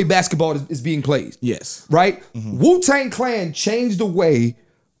changed the way basketball is being played. Yes. Right. Wu-Tang Clan changed the way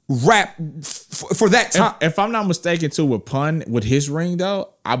rap for that time. If I'm not mistaken, too, with Pun with his ring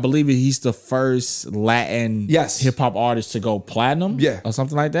though, I believe he's the first Latin hip hop artist to go platinum, or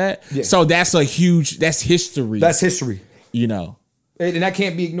something like that. Yeah. So that's history. That's history, you know, and that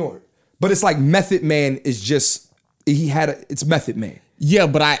can't be ignored. But it's like Method Man is just it's Method Man. Yeah,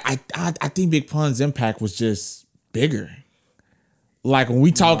 but I think Big Pun's impact was just bigger. Like when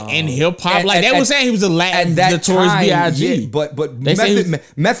we talk in hip hop, like they were saying he was a Latin Notorious B.I.G. Yeah, but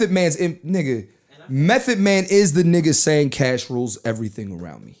Method Man's nigga. Method Man is the nigga saying cash rules everything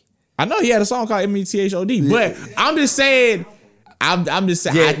around me. I know he had a song called METHOD, but I'm just saying. I'm just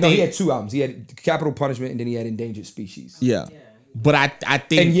saying. Yeah, he had 2 albums. He had Capital Punishment and then he had Endangered Species. Yeah, but I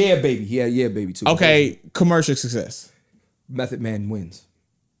think and Yeah Baby. He had Yeah Baby too. Okay, commercial success. Method Man wins.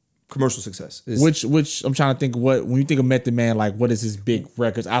 Commercial success. Which I'm trying to think when you think of Method Man, like what is his big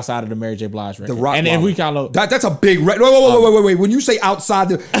records outside of the Mary J. Blige record? The Rock. And if we kind of that's a big record. Wait. When you say outside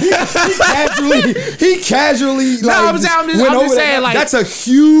the, he casually. No, I'm just saying like that's a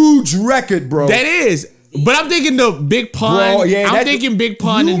huge record, bro. That is. But I'm thinking the Big Pun. Bro, yeah, I'm thinking Big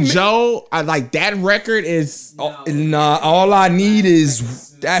Pun and Joe. Like that record is. Nah, all I need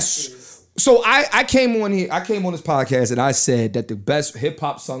is that's. So I came on here. I came on this podcast and I said that the best hip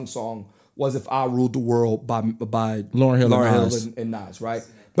hop song was "If I Ruled the World" by Lauryn Hill and Nas, right?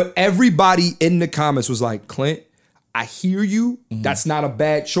 But everybody in the comments was like, "Clint, I hear you. That's not a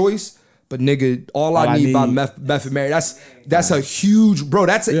bad choice." But nigga, all I need by Method Man. That's a huge bro.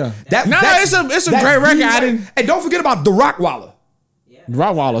 That's a it's a great record. And don't forget about the Rockwaller.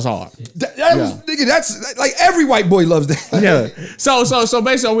 Rockwaller's hard. Nigga, that's like every white boy loves that. Yeah. So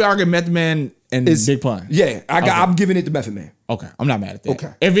basically, we arguing Method Man and Big Pun. Yeah, I'm giving it to Method Man. Okay, I'm not mad at that.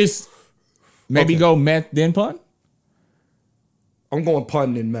 Okay. If it's maybe go Meth then Pun. I'm going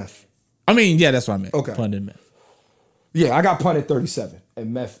Pun then Meth. I mean, yeah, that's what I meant. Okay. Pun then Meth. Yeah, I got Pun at 37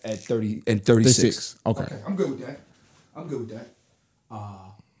 and Meth at 30 and 36. Okay. I'm good with that.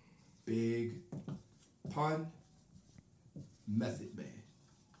 Big Pun, Method Man.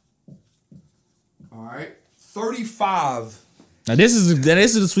 All right. 35. Now this is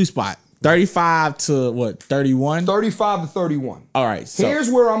the sweet spot. 35 to what? 31? 35 to 31. All right. So here's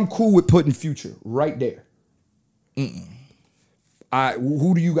where I'm cool with putting Future right there.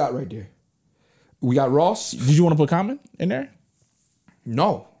 Who do you got right there? We got Ross. Did you want to put Common in there?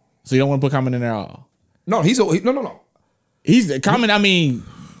 No. So you don't want to put Common in there at all? No, no. He's Common. I mean,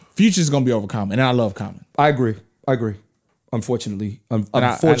 Future's gonna be over Common, and I love Common. I agree. Unfortunately, I love.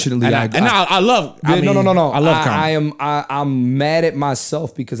 I love Common. I'm mad at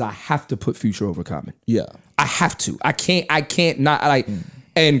myself because I have to put Future over Common. Yeah, I have to. I can't not like.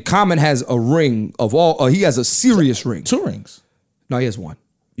 And Common has a ring of all. He has a serious ring. 2 rings. No, he has 1.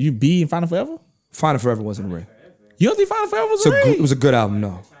 You be in Final Forever? Final Forever wasn't a ring. You don't think Final Forever was a ring? It was a good album.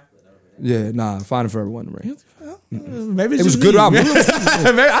 No. Yeah, nah. Final Forever wasn't a ring. Maybe it was a good album. Maybe,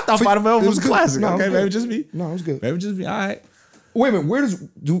 I thought Final Forever was a classic. No, okay, maybe just me. No, it was good. Maybe just me. All right. Wait a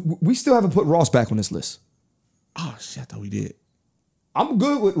minute. We still haven't put Ross back on this list? Oh shit! I thought we did. I'm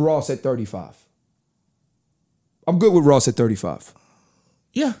good with Ross at 35. I'm good with Ross at 35.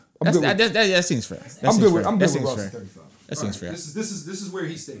 Yeah, that seems fair. I'm good with Ross at 35. That seems fair. This is where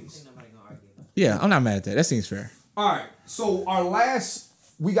he stays. Yeah, I'm not mad at that. That seems fair. All right. So our last,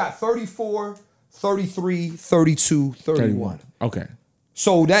 we got 34, 33, 32, 31. Okay.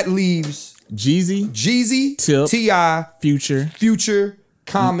 So that leaves Jeezy, Tip, T.I., Future,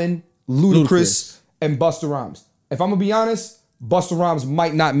 Common, Ludacris, and Busta Rhymes. If I'm gonna be honest, Busta Rhymes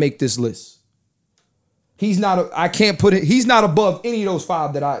might not make this list. He's not. I can't put it. He's not above any of those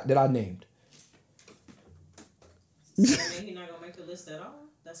 5 that I named. So he's not gonna make the list at all?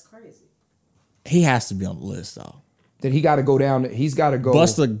 That's crazy. He has to be on the list though. Then he got to go down. He's got to go.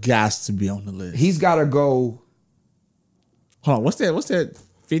 Busta got to be on the list. He's got to go. Hold on, what's that?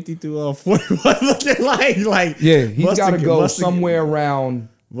 50 through 41 looking like? Yeah, he's got to go somewhere around.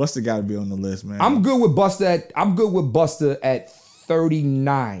 Busta got to be on the list, man. I'm good with Busta at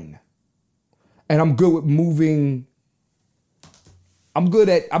 39, and I'm good with moving. I'm good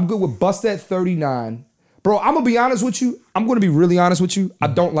with Busta at 39, bro. I'm gonna be honest with you. I'm gonna be really honest with you. I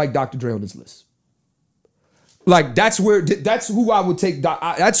don't like Dr. Dre on this list. Like that's who I would take.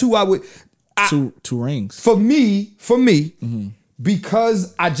 That's who I would. Two rings for me. Mm-hmm.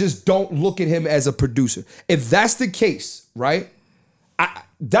 Because I just don't look at him as a producer. If that's the case, right?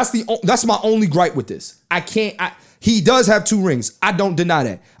 That's my only gripe with this. He does have 2 rings. I don't deny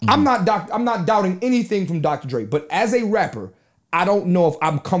that. Mm-hmm. I'm not doubting anything from Dr. Dre, but as a rapper, I don't know if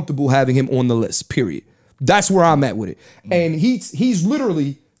I'm comfortable having him on the list. Period. That's where I'm at with it. Mm-hmm. And he's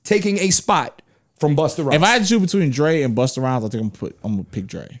literally taking a spot from Busta Rhymes. If I had to choose between Dre and Busta Rhymes, I think I'm gonna pick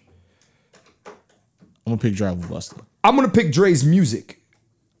Dre. I'm gonna pick Dre with Busta. I'm gonna pick Dre's music.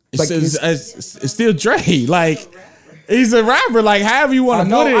 Like it's still Dre. Like he's a rapper. Like however you want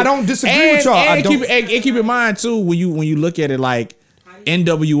to put it. I don't disagree with y'all. And keep in mind too when you look at it like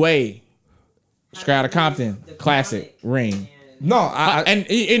NWA, Straight Outta Compton, classic ring. No, and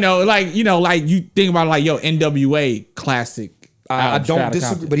like you think about like NWA classic. I don't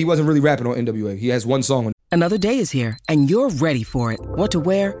disagree, but he wasn't really rapping on NWA. He has one song on. Another day is here, and you're ready for it. What to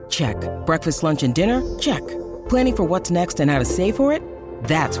wear? Check. Breakfast, lunch, and dinner? Check. Planning for what's next and how to save for it?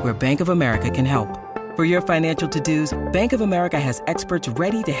 That's where Bank of America can help. For your financial to-dos, Bank of America has experts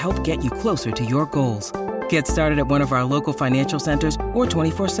ready to help get you closer to your goals. Get started at one of our local financial centers or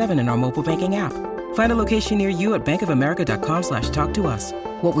 24/7 in our mobile banking app. Find a location near you at bankofamerica.com/talktous.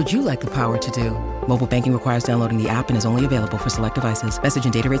 What would you like the power to do? Mobile banking requires downloading the app and is only available for select devices. Message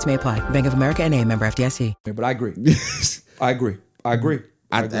and data rates may apply. Bank of America NA, member FDIC. But I agree. I agree.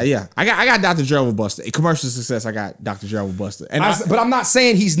 I got Dr. Dre with Busta. In commercial success, I got Dr. Dre with Busta. But I'm not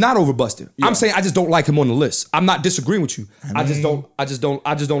saying he's not over Busta. Yeah. I'm saying I just don't like him on the list. I'm not disagreeing with you. I just don't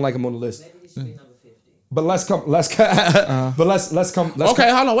like him on the list. Maybe he should be number 50. But let's come. Okay,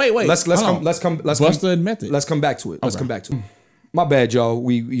 hold on, wait. Let's come. Busta admit it. Let's come back to it. Let's come back to it. My bad, y'all.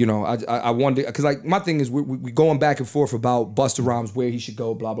 I wanted, because like my thing is we going back and forth about Busta Rhymes, where he should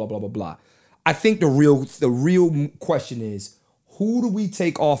go, blah blah blah blah blah. I think the real question is, who do we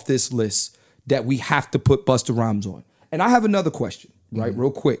take off this list that we have to put Busta Rhymes on? And I have another question, right?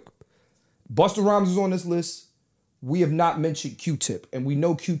 Real quick. Busta Rhymes is on this list. We have not mentioned Q-Tip, and we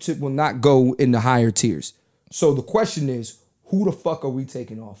know Q-Tip will not go in the higher tiers. So the question is, who the fuck are we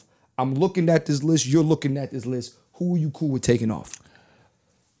taking off? I'm looking at this list. You're looking at this list. Who are you cool with taking off?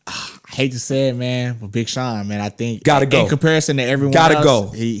 I hate to say it, man, but Big Sean, man, I think gotta go. In comparison to everyone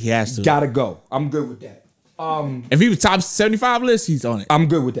else, he has to. Gotta go. I'm good with that. If he was top 75 list, he's on it. I'm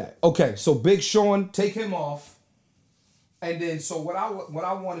good with that. Okay, so Big Sean, take him off. And then, so what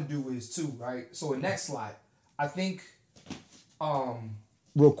I want to do is too, right? So in that slot, I think,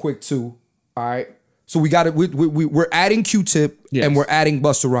 real quick too, all right? So we got it. We're adding Q-Tip, yes, and we're adding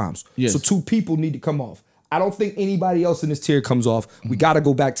Busta Rhymes. Yes. So 2 people need to come off. I don't think anybody else in this tier comes off. We got to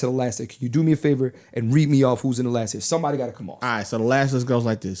go back to the last tier. Can you do me a favor and read me off who's in the last tier? Somebody got to come off. All right, so the last list goes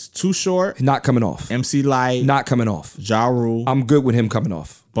like this. Too Short. Not coming off. MC Lyte. Not coming off. Ja Rule. I'm good with him coming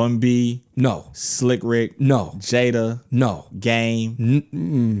off. Bun B. No. Slick Rick. No. Jada. No.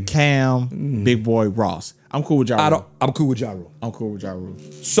 Game. Cam. Big Boy Ross. I'm cool with Ja Rule. I'm cool with Ja Rule. I'm cool with Ja Rule.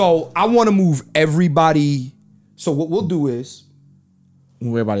 So I want to move everybody. So what we'll do is.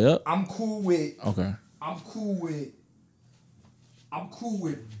 Move everybody up? I'm cool with. Okay. I'm cool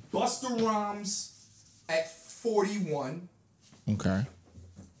with Busta Rhymes at 41. Okay.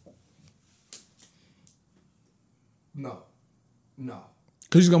 No.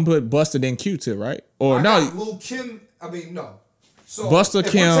 Cause you're gonna put Busta then Q-Tip, right? Or I no? Lil Kim. No. So Busta,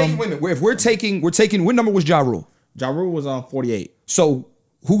 Kim. If we're taking. What number was Ja Rule? Ja Rule was on 48. So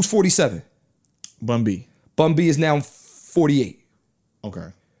who's 47? Bun B. Bun B is now 48. Okay.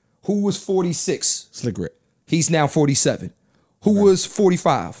 Who was 46? Slick Rick. He's now 47. Who was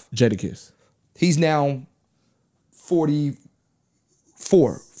 45? Jadakiss. He's now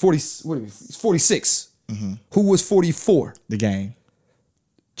 44. 46. Mm-hmm. Who was 44? The Game.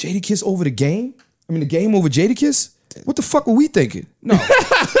 Jadakiss over the Game? I mean, the Game over Jadakiss? What the fuck were we thinking? No.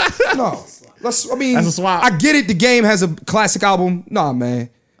 No. That's a swap. I get it. The Game has a classic album. Nah, man.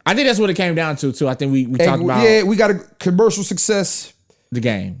 I think that's what it came down to, too. I think we talked about. Yeah, we got a commercial success. The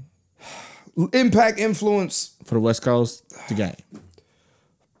Game. Impact, influence. For the West Coast, The Game.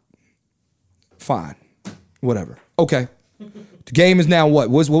 Fine. Whatever. Okay. The Game is now what?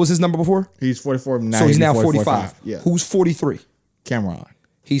 What was his number before? He's 44 now. So he's now 45. 45. Yeah. Who's 43? Cameron.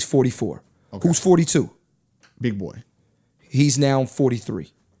 He's 44. Okay. Who's 42? Big Boy. He's now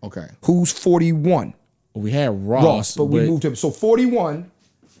 43. Okay. Who's 41? Well, we had Ross, but we moved him. So 41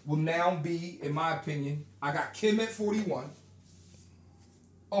 will now be, in my opinion, I got Kim at 41.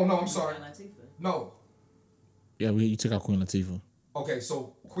 Oh, no, I'm sorry. No. Yeah, you took out Queen Latifah. Okay,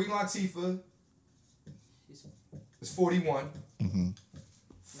 so Queen Latifah is 41.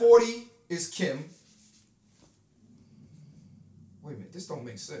 40 is Kim. Wait a minute, this don't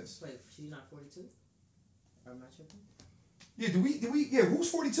make sense. Wait, she's not 42? Or am I tripping? Yeah, who's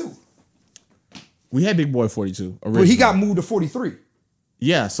 42? We had Big Boy 42 originally. Well, he got moved to 43.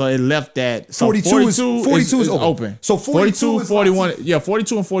 Yeah, so it left that. So 42 is open. So 42 is 41. Latifah. Yeah,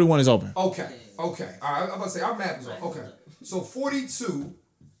 42 and 41 is open. Okay. All right, I'm about to say, our math is off. Okay. So 42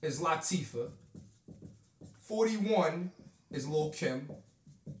 is Latifah. 41 is Lil Kim.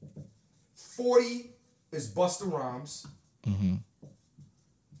 40 is Busta Rhymes. And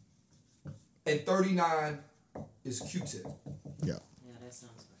 39 is Q-Tip. Yeah. Yeah, that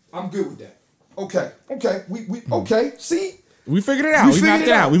sounds right. I'm good with that. Okay. Okay. See? We figured it out. We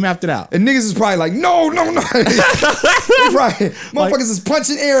mapped it out. And niggas is probably like, no. They probably, motherfuckers is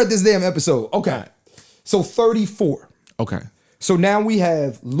punching air at this damn episode. Okay. So 34. Okay. So now we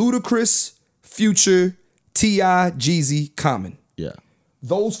have Ludacris, Future, T.I., Jeezy, Common. Yeah.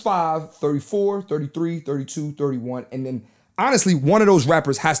 Those 5, 34, 33, 32, 31. And then, honestly, one of those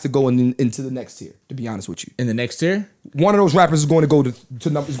rappers has to go into the next tier, to be honest with you. In the next tier? One of those rappers is going to go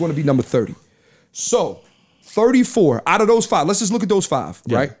is going to be number 30. So, 34 out of those 5. Let's just look at those 5,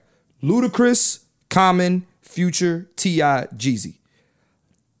 right? Ludacris, Common, Future, T.I., Jeezy.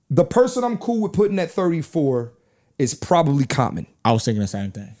 The person I'm cool with putting at 34 is probably Common. I was thinking the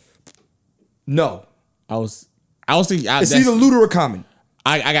same thing. No. I was thinking it's either Luda or Common.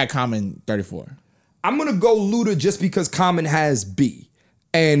 I got Common 34. I'm gonna go Luda just because Common has B.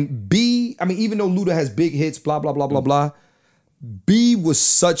 And B, I mean, even though Luda has big hits, blah, blah, blah, blah, blah, B was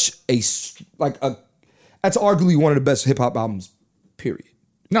such that's arguably one of the best hip hop albums, period.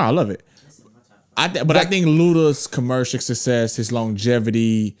 No, I love it. I think Luda's commercial success, his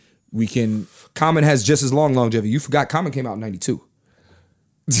longevity, Common has just as long longevity. You forgot Common came out in 92.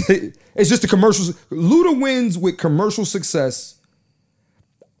 It's just the commercials. Luda wins with commercial success.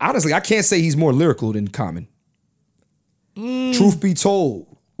 Honestly, I can't say he's more lyrical than Common. Truth be told.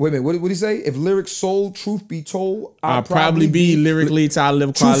 Wait a minute, what did he say? If lyrics sold, truth be told, I'll probably be lyrically to I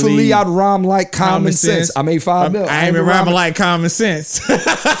live quality. Truthfully, I'd rhyme like common sense. I made $5 million. I ain't been rhyming like common sense.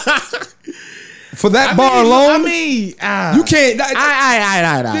 For that bar alone, you can't.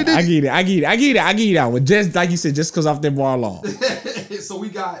 I get it. Well, just like you said, just because off that bar alone. So we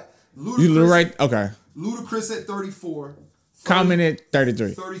got Ludacris. You right? Okay. Ludacris at 34. Common at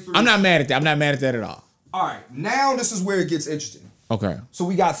 33. 33. I'm not mad at that. I'm not mad at that at all. All right. Now this is where it gets interesting. Okay. So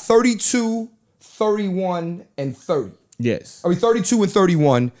we got 32, 31, and 30. Yes. I mean 32 and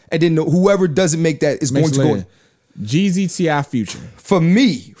 31, and then whoever doesn't make that is going to go. Jeezy, T.I., Future. For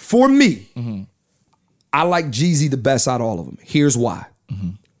me, I like Jeezy the best out of all of them. Here's why.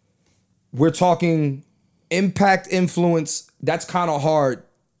 We're talking impact, influence. That's kind of hard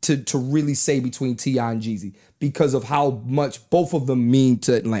to really say between T.I. and Jeezy because of how much both of them mean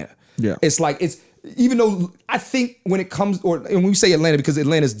to Atlanta. Yeah. Even though I think when it comes, and when we say Atlanta, because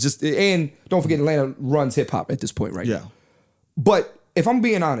Atlanta's just, and don't forget Atlanta runs hip hop at this point right now. But if I'm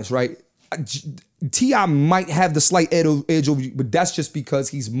being honest, right, T.I. might have the slight edge over you, but that's just because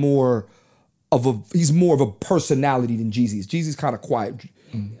he's more of a personality than Jeezy. Jeezy's kind of quiet.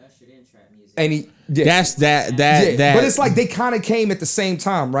 And that's that. But it's like they kind of came at the same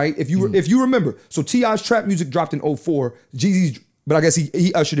time, right? If you remember, so T.I.'s trap music dropped in 04. Jeezy's, but I guess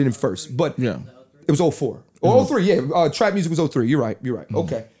he ushered it in first. But it was 04. Or 03, yeah. Trap music was 03. You're right.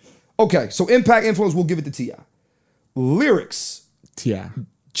 Okay. So impact, influence, we'll give it to T.I. Lyrics. T.I.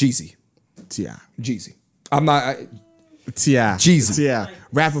 Jeezy. T.I. Jeezy. I'm not... T.I. Jeezy. T.I.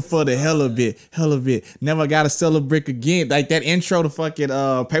 Rapping for the hell of it. Never gotta sell a brick again. Like that intro to fucking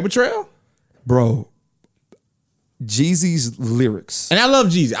Paper Trail. Bro. Jeezy's lyrics. And I love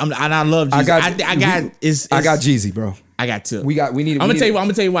Jeezy. I love Jeezy. I got Jeezy, bro. I got two. We need. I'm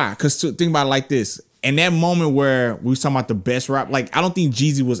gonna tell you why. Because think about it like this. In that moment where we was talking about the best rap, like I don't think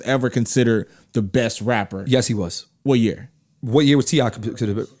Jeezy was ever considered the best rapper. Yes, he was. What year? What year was T.I.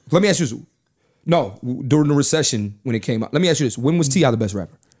 considered? Let me ask you this. No, during the recession when it came out. Let me ask you this. When was T.I. the best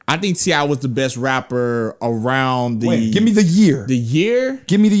rapper? I think T.I. was the best rapper around the... Wait, give me the year. The year?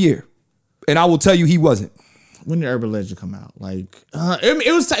 Give me the year. And I will tell you he wasn't. when did Urban Legend come out? Like,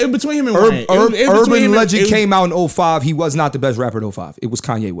 it was between him and Wayne. Urban Legend came out in 05. He was not the best rapper in 05. It was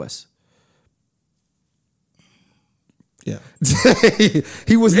Kanye West. Yeah,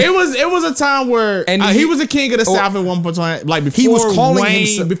 he was. It was a time where he was a king of the South at one point. Like before, he was calling Wayne.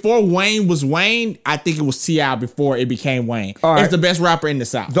 himself, before Wayne was Wayne, I think it was T.I. before it became Wayne. Right. It's the best rapper in the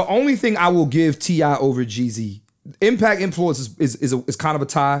South. The only thing I will give T.I. over Jeezy, impact influence is kind of a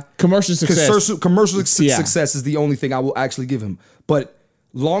tie. Commercial success. Commercial success is the only thing I will actually give him. But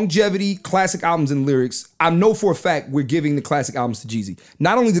longevity, classic albums, and lyrics, I know for a fact we're giving the classic albums to Jeezy.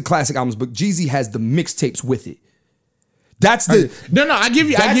 Not only the classic albums, but Jeezy has the mixtapes with it. That's the I give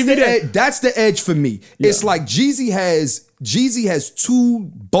you that. That's the edge for me. Yeah. It's like Jeezy has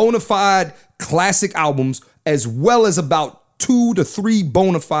 2 bona fide classic albums as well as about 2 to 3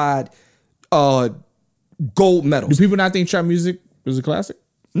 bona fide gold medals. Do people not think trap music is a classic?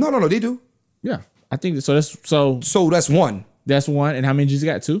 No, they do. Yeah, I think so. So that's one. That's one. And how many Jeezy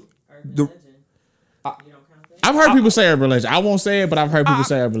got? 2? I've heard people say Urban Legend. I won't say it, but I've heard people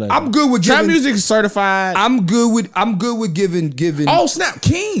say Urban Legend. I'm good with trap music is certified. I'm good with giving. Oh snap,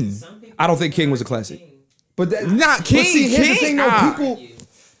 King. I don't think King was a classic. But not King. But see, here's the thing, though. People.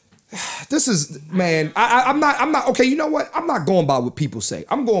 This is, man, I'm not, okay, you know what? I'm not going by what people say.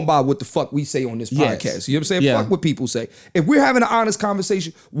 I'm going by what the fuck we say on this podcast. Yes. You know what I'm saying? Yeah. Fuck what people say. If we're having an honest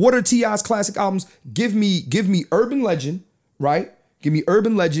conversation, what are T.I.'s classic albums? Give me Urban Legend, right? Give me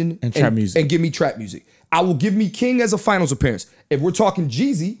Urban Legend and trap music. And give me trap music. I will give me King as a finals appearance. If we're talking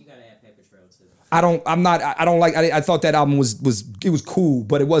Jeezy, You gotta add Paper Trail too. I thought that album was cool,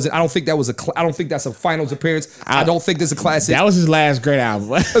 but it wasn't. I don't think that's a finals appearance. I don't think that's a classic. That was his last great album.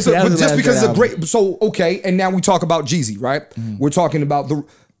 But just because it's a great, so okay, and now we talk about Jeezy, right? We're talking about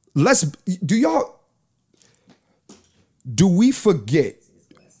do we forget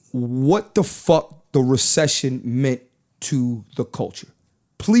what the fuck the recession meant to the culture?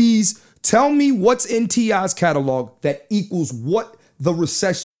 Please tell me what's in T.I.'s catalog that equals what the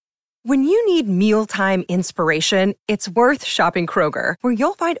recession. When you need mealtime inspiration, it's worth shopping Kroger, where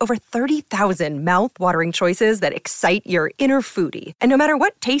you'll find over 30,000 mouth-watering choices that excite your inner foodie. And no matter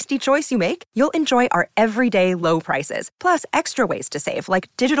what tasty choice you make, you'll enjoy our everyday low prices, plus extra ways to save,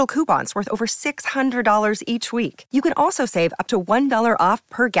 like digital coupons worth over $600 each week. You can also save up to $1 off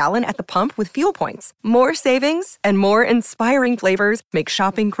per gallon at the pump with fuel points. More savings and more inspiring flavors make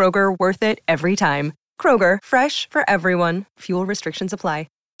shopping Kroger worth it every time. Kroger, fresh for everyone. Fuel restrictions apply.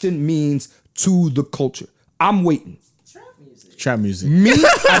 Means to the culture. I'm waiting. Trap music. Me,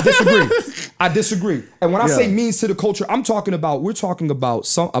 I disagree. And when I say means to the culture, we're talking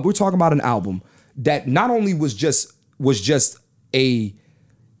about an album that not only was the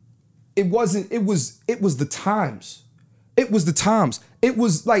times. It was the times. It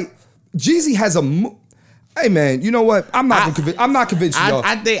was like Jeezy has hey man, you know what? I'm not convinced, y'all.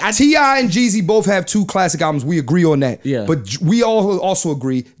 I think T.I. and Jeezy both have 2 classic albums. We agree on that. Yeah. But we all also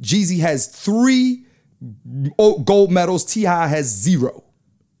agree Jeezy has 3 gold medals. T.I. has 0.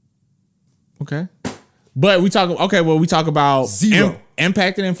 Okay. But we talk about 0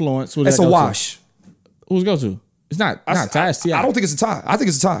 impact and influence. That's a wash. Who's it go to? It's not T.I. It's T.I. I don't think it's a tie. I think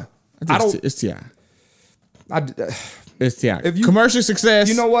it's a tie. It's T.I. It's T.I. If you- Commercial success.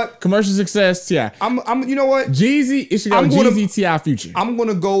 You know what? Commercial success, T.I. I'm you know what? Jeezy, it should go Jeezy, T.I. Future.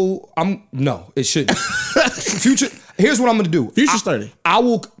 No, it shouldn't. Future, here's what I'm gonna do. Future's 30.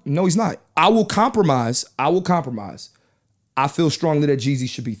 No, he's not. I will compromise. I feel strongly that Jeezy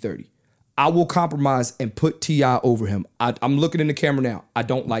should be 30. I will compromise and put T.I. over him. I'm looking in the camera now. I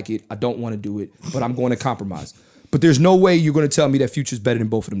don't like it. I don't want to do it, but I'm going to compromise. But there's no way you're going to tell me that Future's better than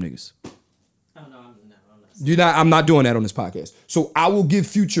both of them niggas. I'm not doing that on this podcast. So I will give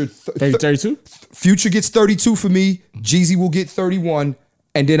Future 32. Future gets 32 for me. Jeezy will get 31,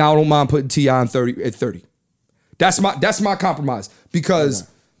 and then I don't mind putting T.I. on 30. That's my compromise. Because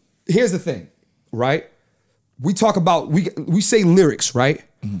here's the thing, right? We talk about we say lyrics, right?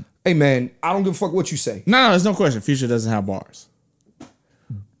 Mm-hmm. Hey man, I don't give a fuck what you say. No, there's no question. Future doesn't have bars.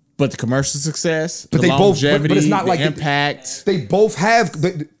 But the commercial success, but the they longevity, both, but it's not the like impact. They both have.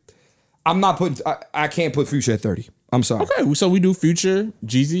 I can't put Future at 30. I'm sorry. Okay, so we do Future,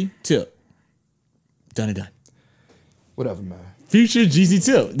 Jeezy, Tip. Done and done. Whatever, man. Future, Jeezy,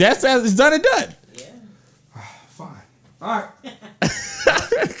 Tip. It's done and done. Yeah. Fine. All right.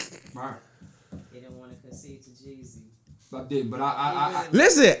 All right. They didn't want to concede to Jeezy. I did, but I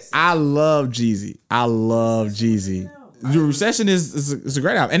Listen, I love Jeezy. The Recession is a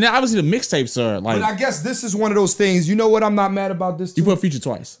great album. And then obviously the mixtapes are like. But I guess this is one of those things. You know what I'm not mad about this too? You put Future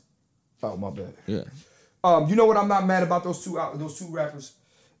twice. Oh, my bad. Yeah. You know what I'm not mad about those two rappers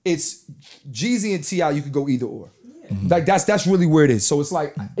it's Jeezy and T.I. You could go either or. Like that's really where it is. So it's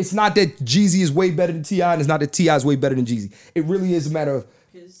like it's not that Jeezy is way better than T.I. and it's not that T.I. is way better than Jeezy. It really is a matter of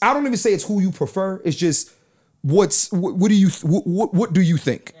I don't even say it's who you prefer. It's just what do you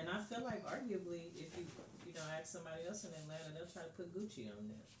think? And I feel like arguably if you ask somebody else in Atlanta, they'll try to put Gucci on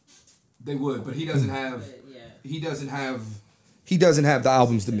there. They would, but he doesn't have But, yeah. he doesn't have the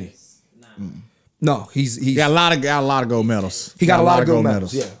albums to me. Nah. No, he's got a lot of gold medals. he got a lot of gold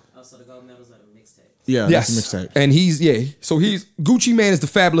medals. Yeah. Also, the gold medals are the mixtape. Yeah, Yes. that's a mixtape. And he's Gucci Man is the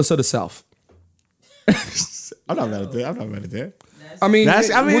Fabulous of the South. I'm not mad at that. I mean,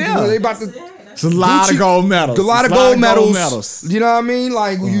 yeah. they about to It's a lot of gold medals. A lot of gold medals. You know what I mean?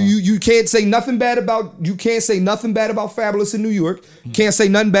 Like you can't say nothing bad about Fabulous in New York. Can't say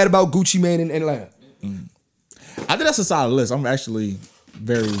nothing bad about Gucci Man in Atlanta. I think that's a solid list. I'm actually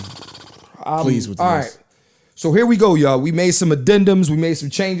very pleased with this. All right. So here we go, y'all. We made some addendums, we made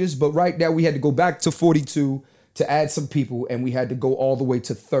some changes, but right now we had to go back to 42 to add some people, and we had to go all the way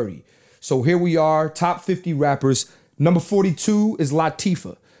to 30. So here we are, top 50 rappers. Number 42 is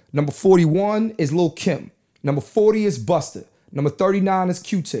Latifah. Number 41 is Lil' Kim. Number 40 is Busta. Number 39 is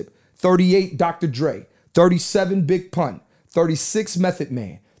Q-Tip. 38, Dr. Dre. 37, Big Pun. 36, Method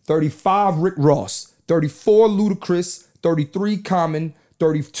Man. 35, Rick Ross. 34, Ludacris. 33, Common.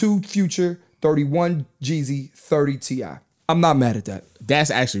 32, Future. 31, Jeezy. 30, T.I. I'm not mad at that.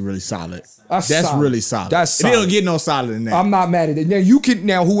 That's actually really solid. That's solid. Really solid. That's It solid. don't get no solid than that. I'm not mad at it.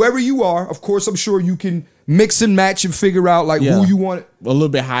 Now whoever you are, of course, I'm sure you can mix and match and figure out like who you want. A little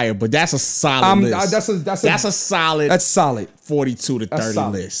bit higher, but that's a solid list. That's a solid. That's solid. 42 to 30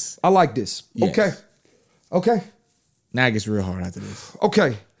 solid. list. I like this. Yes. Okay. Now it gets real hard after this.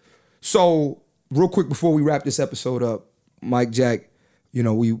 Okay. So real quick before we wrap this episode up, Mike Jack,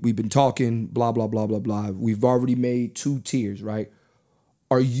 we've been talking, blah, blah, blah, blah, blah. We've already made 2 tiers, right?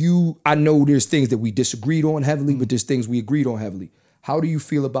 I know there's things that we disagreed on heavily, but there's things we agreed on heavily. How do you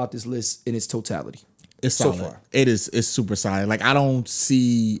feel about this list in its totality? It's so solid. far. It's super solid. Like I don't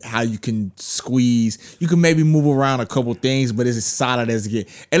see how you can squeeze. You can maybe move around a couple things, but it's as solid as it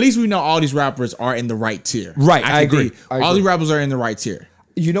gets. At least we know all these rappers are in the right tier. Right, I agree. All these rappers are in the right tier.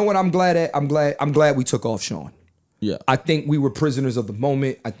 You know what I'm glad at? I'm glad we took off Sean. Yeah. I think we were prisoners of the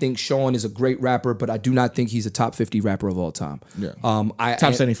moment. I think Sean is a great rapper, but I do not think he's a top 50 rapper of all time. Yeah.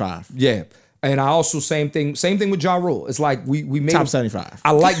 Top 75. Yeah. And I also same thing with Ja Rule. It's like we made Top 75.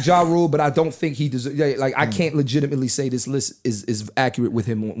 I like Ja Rule, but I don't think he deserves. Like I can't legitimately say this list is accurate with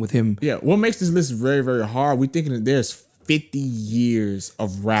him. Yeah. What makes this list very, very hard? We're thinking that there's 50 years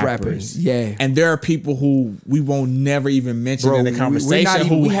of rappers. Yeah. And there are people who we won't never even mention in the conversation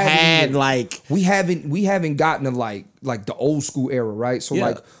who had like we haven't gotten to like the old school era, right? So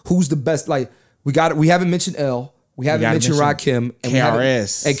like who's the best? Like we haven't mentioned L. We haven't mentioned Rakim and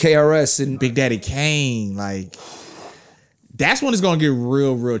KRS and Big Daddy Kane. Like that's when it's gonna get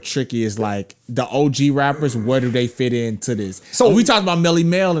real, real tricky. Is like the OG rappers. Where do they fit into this? So we talked about Melly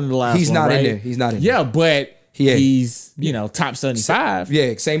Mel in the last. He's one, not right? in there. He's not in there. Yeah, but he's top 75.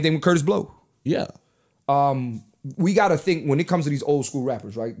 Yeah, same thing with Curtis Blow. Yeah. We got to think when it comes to these old school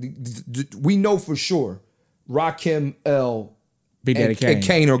rappers, right? We know for sure Rakim, L, Big Daddy Kane, and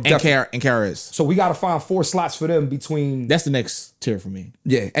Kane are definitely, and KRS. So we got to find 4 slots for them between. That's the next tier for me.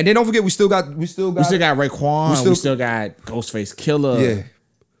 Yeah, and then don't forget we still got Raekwon. We still got Ghostface Killer. Yeah,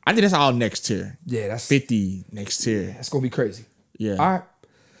 I think that's all next tier. Yeah, that's 50 next tier. That's gonna be crazy. Yeah.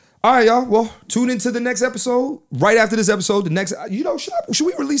 All right, y'all. Well, tune into the next episode. Right after this episode, the next. Should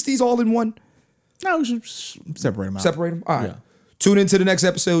we release these all in one? No, we should separate them out. Separate them. All right. Tune into the next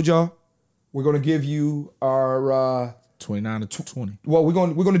episode, y'all. We're gonna give you our 29 to 20. Well,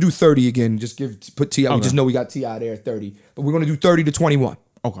 we're gonna do 30 again. Just put T.I. Okay. We just know we got T.I. there at 30, but we're gonna do 30 to 21.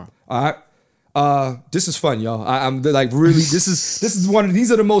 Okay. All right. This is fun, y'all. I'm like really. This is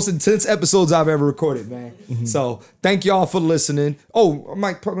these are the most intense episodes I've ever recorded, man. Mm-hmm. So thank y'all for listening. Oh,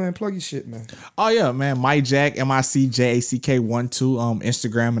 Mike, man, plug your shit, man. Oh yeah, man. Mike Jack, MICJACK12,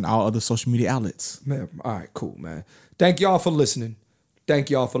 Instagram and all other social media outlets. Man, all right, cool, man. Thank y'all for listening. Thank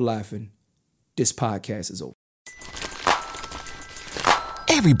y'all for laughing. This podcast is over.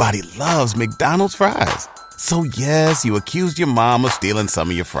 Everybody loves McDonald's fries. So yes, you accused your mom of stealing some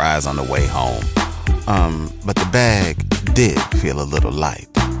of your fries on the way home. But the bag did feel a little light.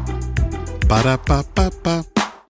 Ba-da-ba-ba-ba.